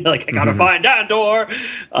 Like I gotta find Andor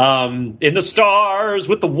in the stars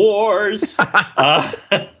with the wars.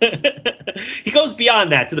 He goes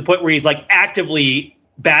beyond that to the point where he's like actively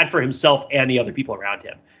bad for himself and the other people around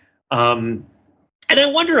him. And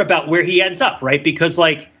I wonder about where he ends up, right? Because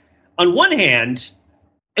like on one hand,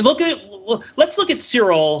 let's look at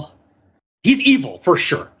Cyril. He's evil for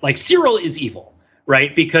sure. Like Cyril is evil.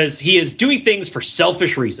 Right, because he is doing things for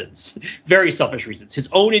selfish reasons, very selfish reasons. His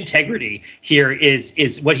own integrity here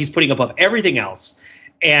is what he's putting above everything else,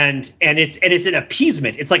 and it's an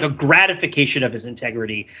appeasement. It's like a gratification of his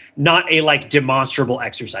integrity, not a like demonstrable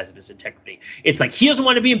exercise of his integrity. It's like he doesn't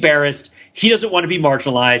want to be embarrassed. He doesn't want to be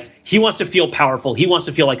marginalized. He wants to feel powerful. He wants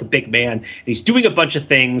to feel like a big man. And he's doing a bunch of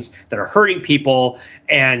things that are hurting people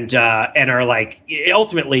and are like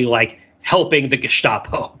ultimately like helping the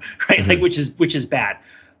Gestapo, right? Like which is bad.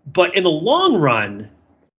 But in the long run,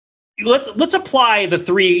 let's apply the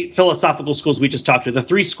three philosophical schools we just talked to, the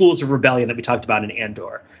three schools of rebellion that we talked about in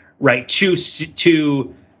Andor, right? To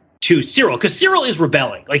Cyril, because Cyril is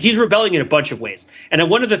rebelling. Like he's rebelling in a bunch of ways. And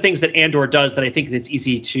one of the things that Andor does that I think that's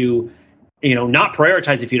easy to, you know, not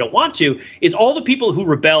prioritize if you don't want to, is all the people who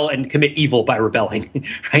rebel and commit evil by rebelling,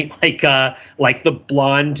 right? Like the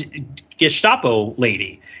blonde Gestapo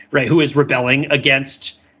lady, right, who is rebelling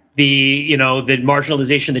against the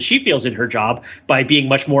marginalization that she feels in her job by being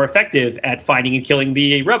much more effective at finding and killing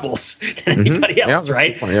the rebels than anybody else,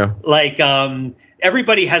 right? Like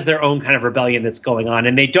everybody has their own kind of rebellion that's going on,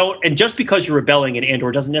 and just because you're rebelling in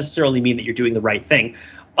Andor doesn't necessarily mean that you're doing the right thing,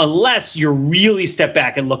 unless you really step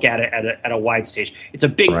back and look at it at a wide stage. It's a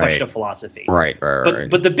big question of philosophy, right.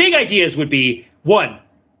 But the big ideas would be, one,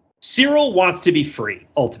 Cyril wants to be free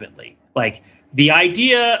ultimately, like. The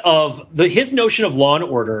idea of his notion of law and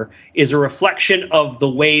order is a reflection of the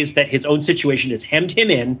ways that his own situation has hemmed him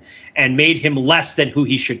in and made him less than who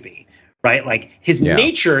he should be, right? Like his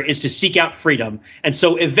nature is to seek out freedom. And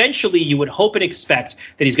so eventually you would hope and expect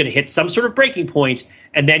that he's going to hit some sort of breaking point,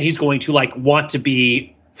 and then he's going to like want to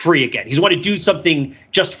be free again. He's want to do something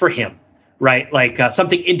just for him, right? Like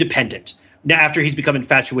something independent now after he's become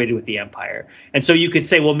infatuated with the Empire. And so you could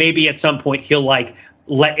say, well, maybe at some point he'll like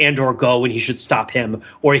let Andor go when he should stop him,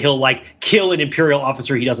 or he'll like kill an Imperial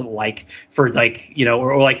officer he doesn't like for like, you know,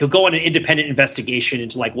 or like he'll go on an independent investigation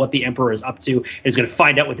into like what the Emperor is up to and is going to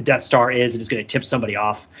find out what the Death Star is and is going to tip somebody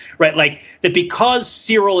off, right? Like that because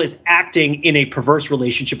Syril is acting in a perverse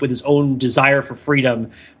relationship with his own desire for freedom,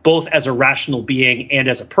 both as a rational being and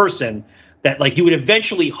as a person, that like you would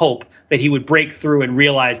eventually hope that he would break through and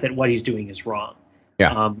realize that what he's doing is wrong.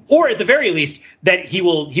 Yeah. Or at the very least, that he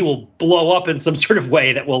will blow up in some sort of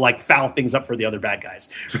way that will like foul things up for the other bad guys.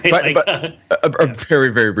 Right? But a very,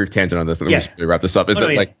 very brief tangent on this, and we should wrap this up, is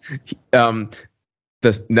like the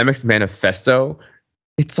Nemix Manifesto,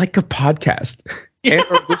 it's like a podcast.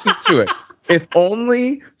 Andor listens to it. If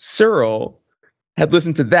only Syril had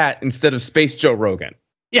listened to that instead of Space Joe Rogan,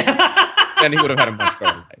 then he would have had a much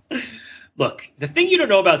better life. Look, the thing you don't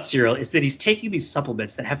know about Syril is that he's taking these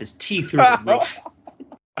supplements that have his teeth through the roof.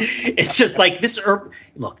 It's just like this herb.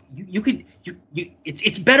 Look,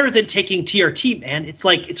 it's better than taking TRT, man. It's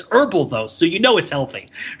like it's herbal though, so you know it's healthy,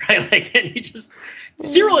 right? Like, and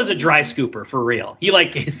Syril is a dry scooper for real. He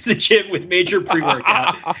like hits the gym with major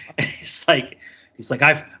pre-workout, and he's like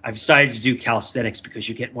I've decided to do calisthenics because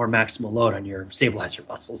you get more maximal load on your stabilizer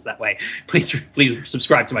muscles that way. Please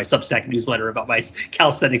subscribe to my Substack newsletter about my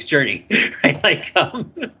calisthenics journey, right? Like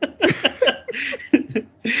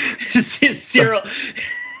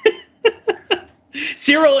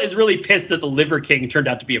Syril is really pissed that the Liver King turned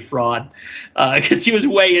out to be a fraud because he was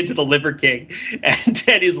way into the Liver King. And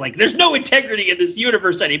he's like, there's no integrity in this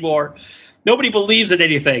universe anymore. Nobody believes in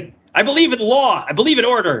anything. I believe in law. I believe in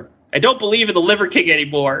order. I don't believe in the Liver King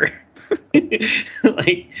anymore.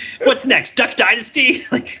 Like, what's next? Duck Dynasty?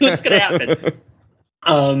 Like, what's going to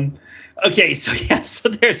happen? Okay, so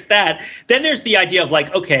there's that. Then there's the idea of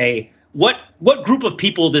like, okay, what group of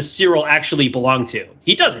people does Syril actually belong to?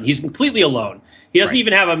 He doesn't. He's completely alone. He doesn't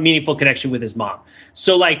even have a meaningful connection with his mom.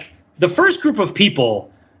 So like the first group of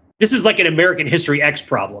people, this is like an American History X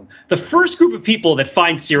problem. The first group of people that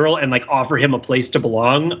find Syril and like offer him a place to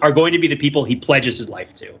belong are going to be the people he pledges his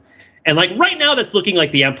life to. And like right now that's looking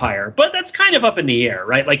like the Empire, but that's kind of up in the air,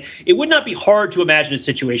 right? Like it would not be hard to imagine a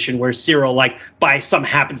situation where Syril like by some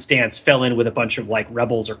happenstance fell in with a bunch of like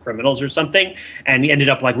rebels or criminals or something, and he ended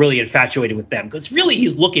up like really infatuated with them because really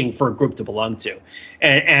he's looking for a group to belong to.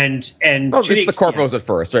 And well, to the corporals at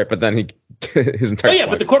first, right? But then his entire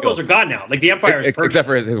but the corporals are gone now. Like the Empire is perfect. Except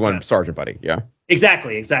for his one sergeant buddy, yeah.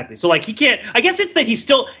 Exactly. So like he can't. I guess it's that he's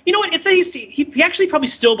still. You know what? It's that he actually probably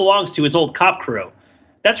still belongs to his old cop crew.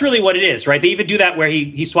 That's really what it is, right? They even do that where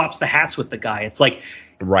he swaps the hats with the guy. It's like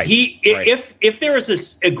if there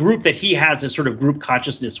is a group that he has a sort of group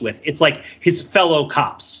consciousness with, it's like his fellow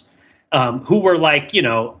cops who were like, you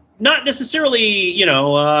know, not necessarily, you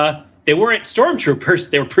know, they weren't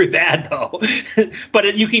stormtroopers. They were pretty bad though,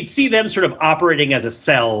 but you can see them sort of operating as a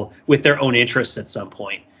cell with their own interests at some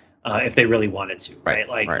point. If they really wanted to, right?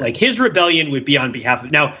 Like his rebellion would be on behalf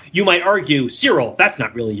of. Now you might argue, Syril, that's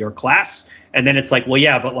not really your class, and then it's like, well,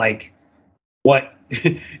 yeah, but like, what?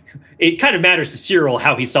 It kind of matters to Syril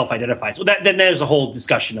how he self-identifies. Well, then there's a whole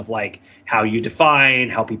discussion of like how you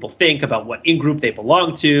define, how people think about what in-group they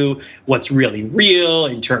belong to, what's really real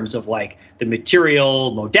in terms of like the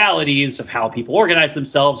material modalities of how people organize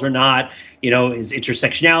themselves or not. You know, is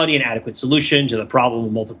intersectionality an adequate solution to the problem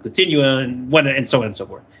of multiple continua, and so on and so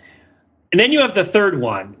forth. And then you have the third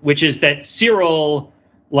one, which is that Syril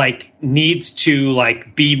like needs to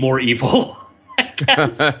like be more evil. I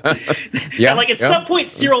guess. And like at some point,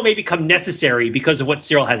 Syril may become necessary because of what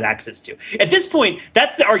Syril has access to. At this point,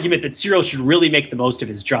 that's the argument that Syril should really make the most of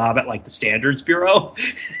his job at like the Standards Bureau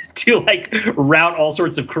to like route all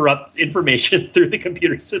sorts of corrupt information through the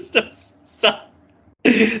computer systems and stuff.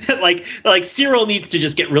 like Syril needs to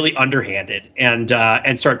just get really underhanded and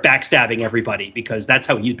start backstabbing everybody because that's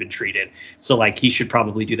how he's been treated. So like he should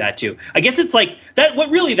probably do that too. I guess it's like that. What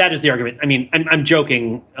really that is the argument. I mean, I'm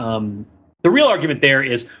joking. The real argument there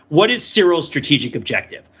is what is Cyril's strategic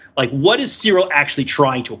objective? Like what is Syril actually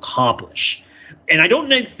trying to accomplish? And I don't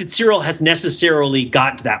know that Syril has necessarily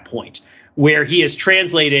gotten to that point where he has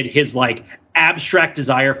translated his like abstract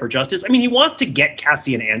desire for justice. I mean, he wants to get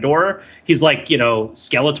Cassian Andor. He's like, you know,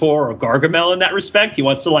 Skeletor or Gargamel in that respect. He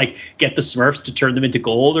wants to like get the Smurfs to turn them into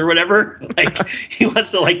gold or whatever. Like he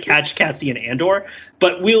wants to like catch Cassian Andor.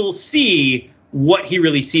 But we'll see what he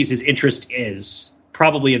really sees his interest is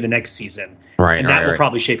probably in the next season. Right. And that will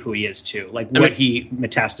probably shape who he is too. Like what he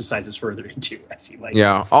metastasizes further into as he like.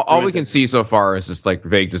 Yeah. All we can see so far is this like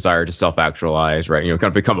vague desire to self-actualize, right? Kind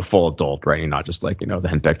of become a full adult, right? And not just like, the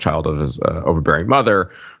henpecked child of his overbearing mother.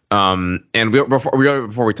 And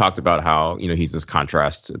before we talked about how, he's this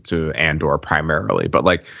contrast to Andor primarily, but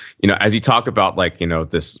like, as you talk about like,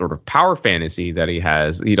 this sort of power fantasy that he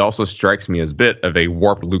has, he also strikes me as a bit of a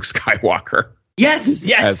warped Luke Skywalker. Yes.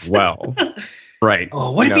 As well. Right.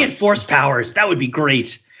 Oh, what if he had force powers? That would be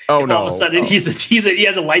great. Oh, no. All of a sudden he has a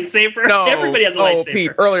lightsaber. No. Everybody has a lightsaber.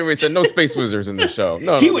 Pete, earlier we said no space wizards in the show.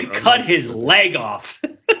 No, he would cut his leg off.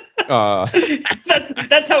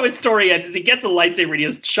 That's how his story ends. Is he gets a lightsaber and he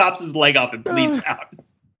just chops his leg off and bleeds out.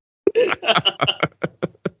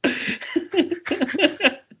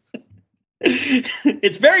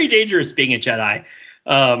 It's very dangerous being a Jedi.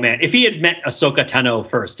 Oh man, if he had met Ahsoka Tano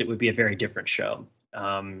first, it would be a very different show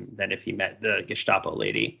than if he met the Gestapo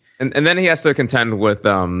lady. And then he has to contend with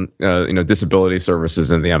disability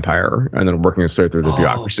services in the Empire, and then working his way through the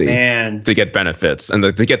bureaucracy to get benefits and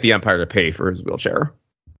to get the Empire to pay for his wheelchair.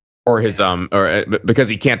 Or his because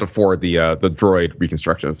he can't afford the droid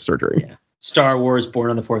reconstructive surgery. Yeah. Star Wars Born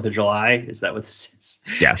on the 4th of July. Is that what this is?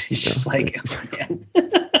 Yeah. He's just like, oh, man.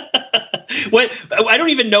 What? I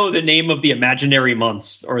don't even know the name of the imaginary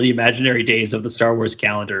months or the imaginary days of the Star Wars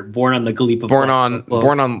calendar. Born on the Gleep of Born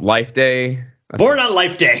on Life Day. Born on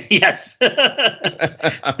Life Day, yes.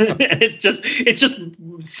 It's just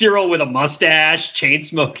Cyril with a mustache, chain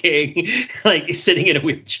smoking, like sitting in a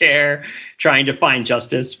wheelchair, trying to find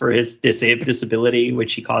justice for his disability,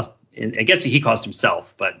 which he caused. I guess he caused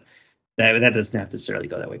himself, but that doesn't have to necessarily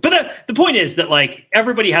go that way. But the point is that like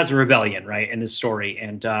everybody has a rebellion, right, in this story,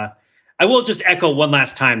 and I will just echo one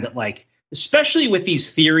last time that like, especially with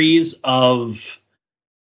these theories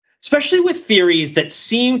that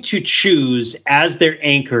seem to choose as their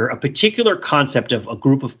anchor a particular concept of a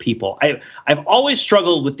group of people. I've always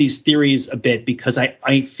struggled with these theories a bit because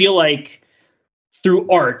I feel like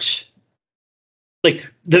through art, like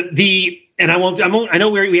I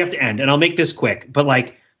know where we have to end, and I'll make this quick, but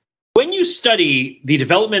like when you study the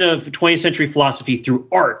development of 20th century philosophy through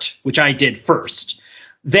art, which I did first,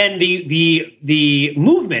 then the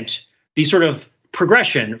movement, the sort of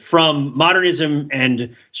progression from modernism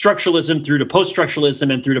and structuralism through to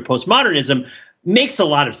post-structuralism and through to postmodernism makes a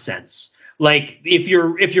lot of sense. Like if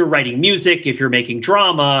you're writing music, if you're making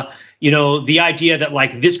drama, the idea that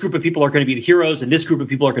like this group of people are going to be the heroes and this group of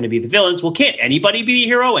people are going to be the villains. Well, can't anybody be a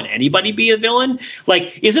hero and anybody be a villain?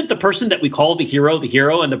 Like, isn't the person that we call the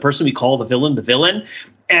hero and the person we call the villain?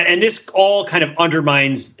 And this all kind of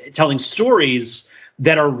undermines telling stories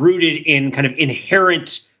that are rooted in kind of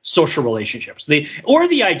inherent social relationships, or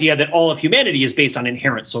the idea that all of humanity is based on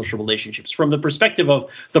inherent social relationships. From the perspective of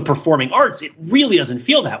the performing arts, it really doesn't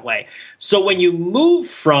feel that way. So when you move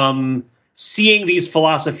from seeing these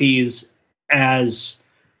philosophies as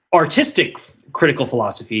artistic critical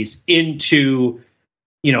philosophies into,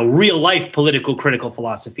 real life political critical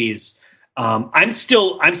philosophies, I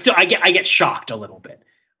get shocked a little bit.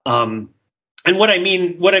 And what I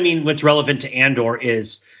mean, what's relevant to Andor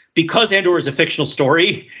is, because Andor is a fictional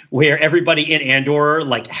story where everybody in Andor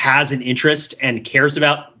like has an interest and cares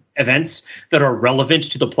about events that are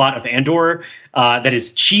relevant to the plot of Andor, that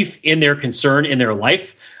is chief in their concern in their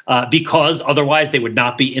life, because otherwise they would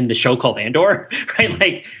not be in the show called Andor,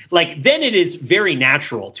 right? Like then it is very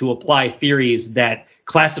natural to apply theories that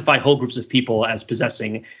classify whole groups of people as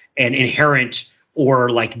possessing an inherent or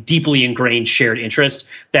like deeply ingrained shared interest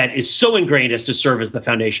that is so ingrained as to serve as the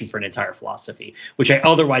foundation for an entire philosophy, which I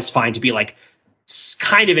otherwise find to be like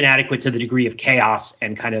kind of inadequate to the degree of chaos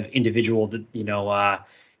and kind of individual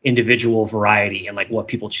variety and like what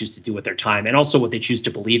people choose to do with their time and also what they choose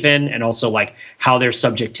to believe in and also like how their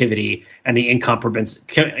subjectivity and the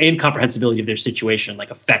incomprehensibility of their situation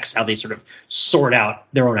like affects how they sort of sort out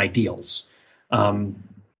their own ideals. I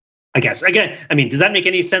guess again, I mean, does that make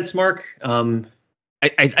any sense, Mark?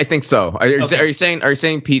 I think so. Are you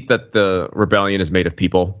saying, Pete, that the rebellion is made of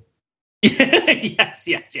people? Yes.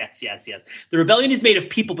 The rebellion is made of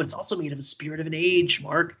people, but it's also made of the spirit of an age,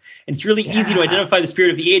 Mark. And it's really easy to identify the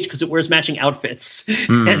spirit of the age because it wears matching outfits.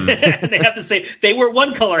 And they have to say they wear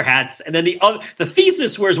one color hats, and then the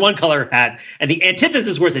thesis wears one color hat, and the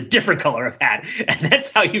antithesis wears a different color of hat. And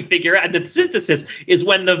that's how you figure out. And the synthesis is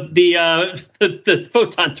when the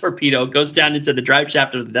photon torpedo goes down into the drive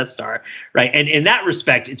shaft of the Death Star, right? And in that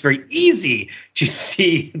respect, it's very easy to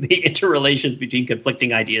see the interrelations between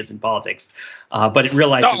conflicting ideas in politics. But in real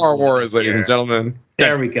life, Star Wars, ladies and gentlemen.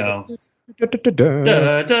 There we go.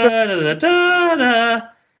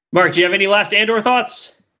 Mark, do you have any last Andor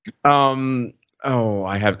thoughts? I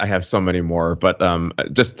I have so many more, but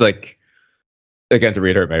just like, again, to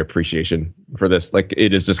reiterate my appreciation for this, like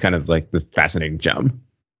it is just kind of like this fascinating gem.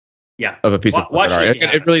 Yeah, of a piece of art.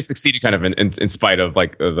 It really succeeded kind of in spite of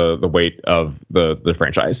like the weight of the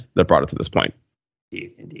franchise that brought it to this point.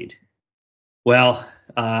 Indeed. Well,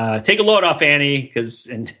 take a load off Annie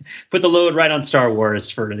and put the load right on Star Wars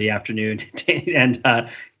for the afternoon and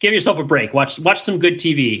give yourself a break. Watch some good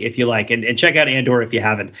TV if you like, and check out Andor if you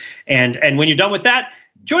haven't. And when you're done with that,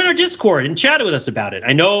 join our Discord and chat with us about it.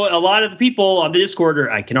 I know a lot of the people on the Discord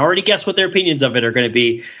I can already guess what their opinions of it are going to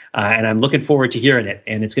be, and I'm looking forward to hearing it.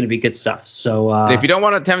 And it's going to be good stuff. So if you don't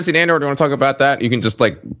want to haven't seen Andor, don't want to talk about that, you can just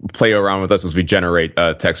like play around with us as we generate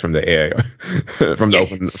text from the AI from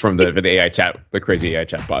the AI chat, the crazy AI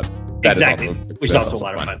chat bot. Exactly, which is also a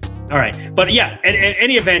lot of fun. All right, but yeah, in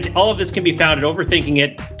any event, all of this can be found at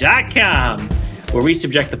overthinkingit.com, where we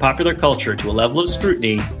subject the popular culture to a level of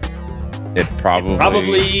scrutiny it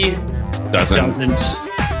probably doesn't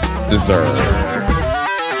deserve.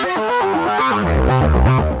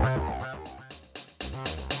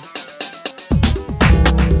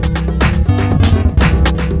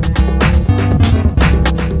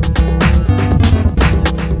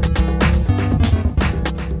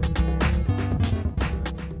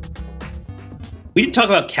 We didn't talk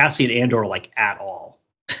about Cassian Andor like at all.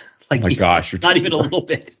 Like, oh my gosh, not even a little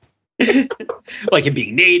bit. Like him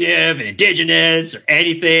being native and indigenous or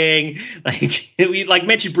anything. Like we like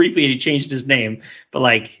mentioned briefly, and he changed his name. But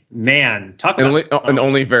like, man, talk about and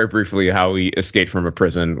only very briefly how he escaped from a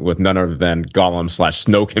prison with none other than Gollum /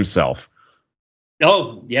 Snoke himself.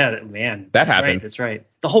 Oh yeah, man, that happened. Right, that's right.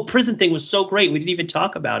 The whole prison thing was so great. We didn't even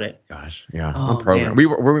talk about it. Gosh, yeah, on program. Man.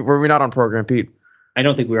 Were we not on program, Pete? I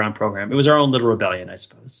don't think we were on program. It was our own little rebellion, I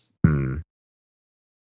suppose.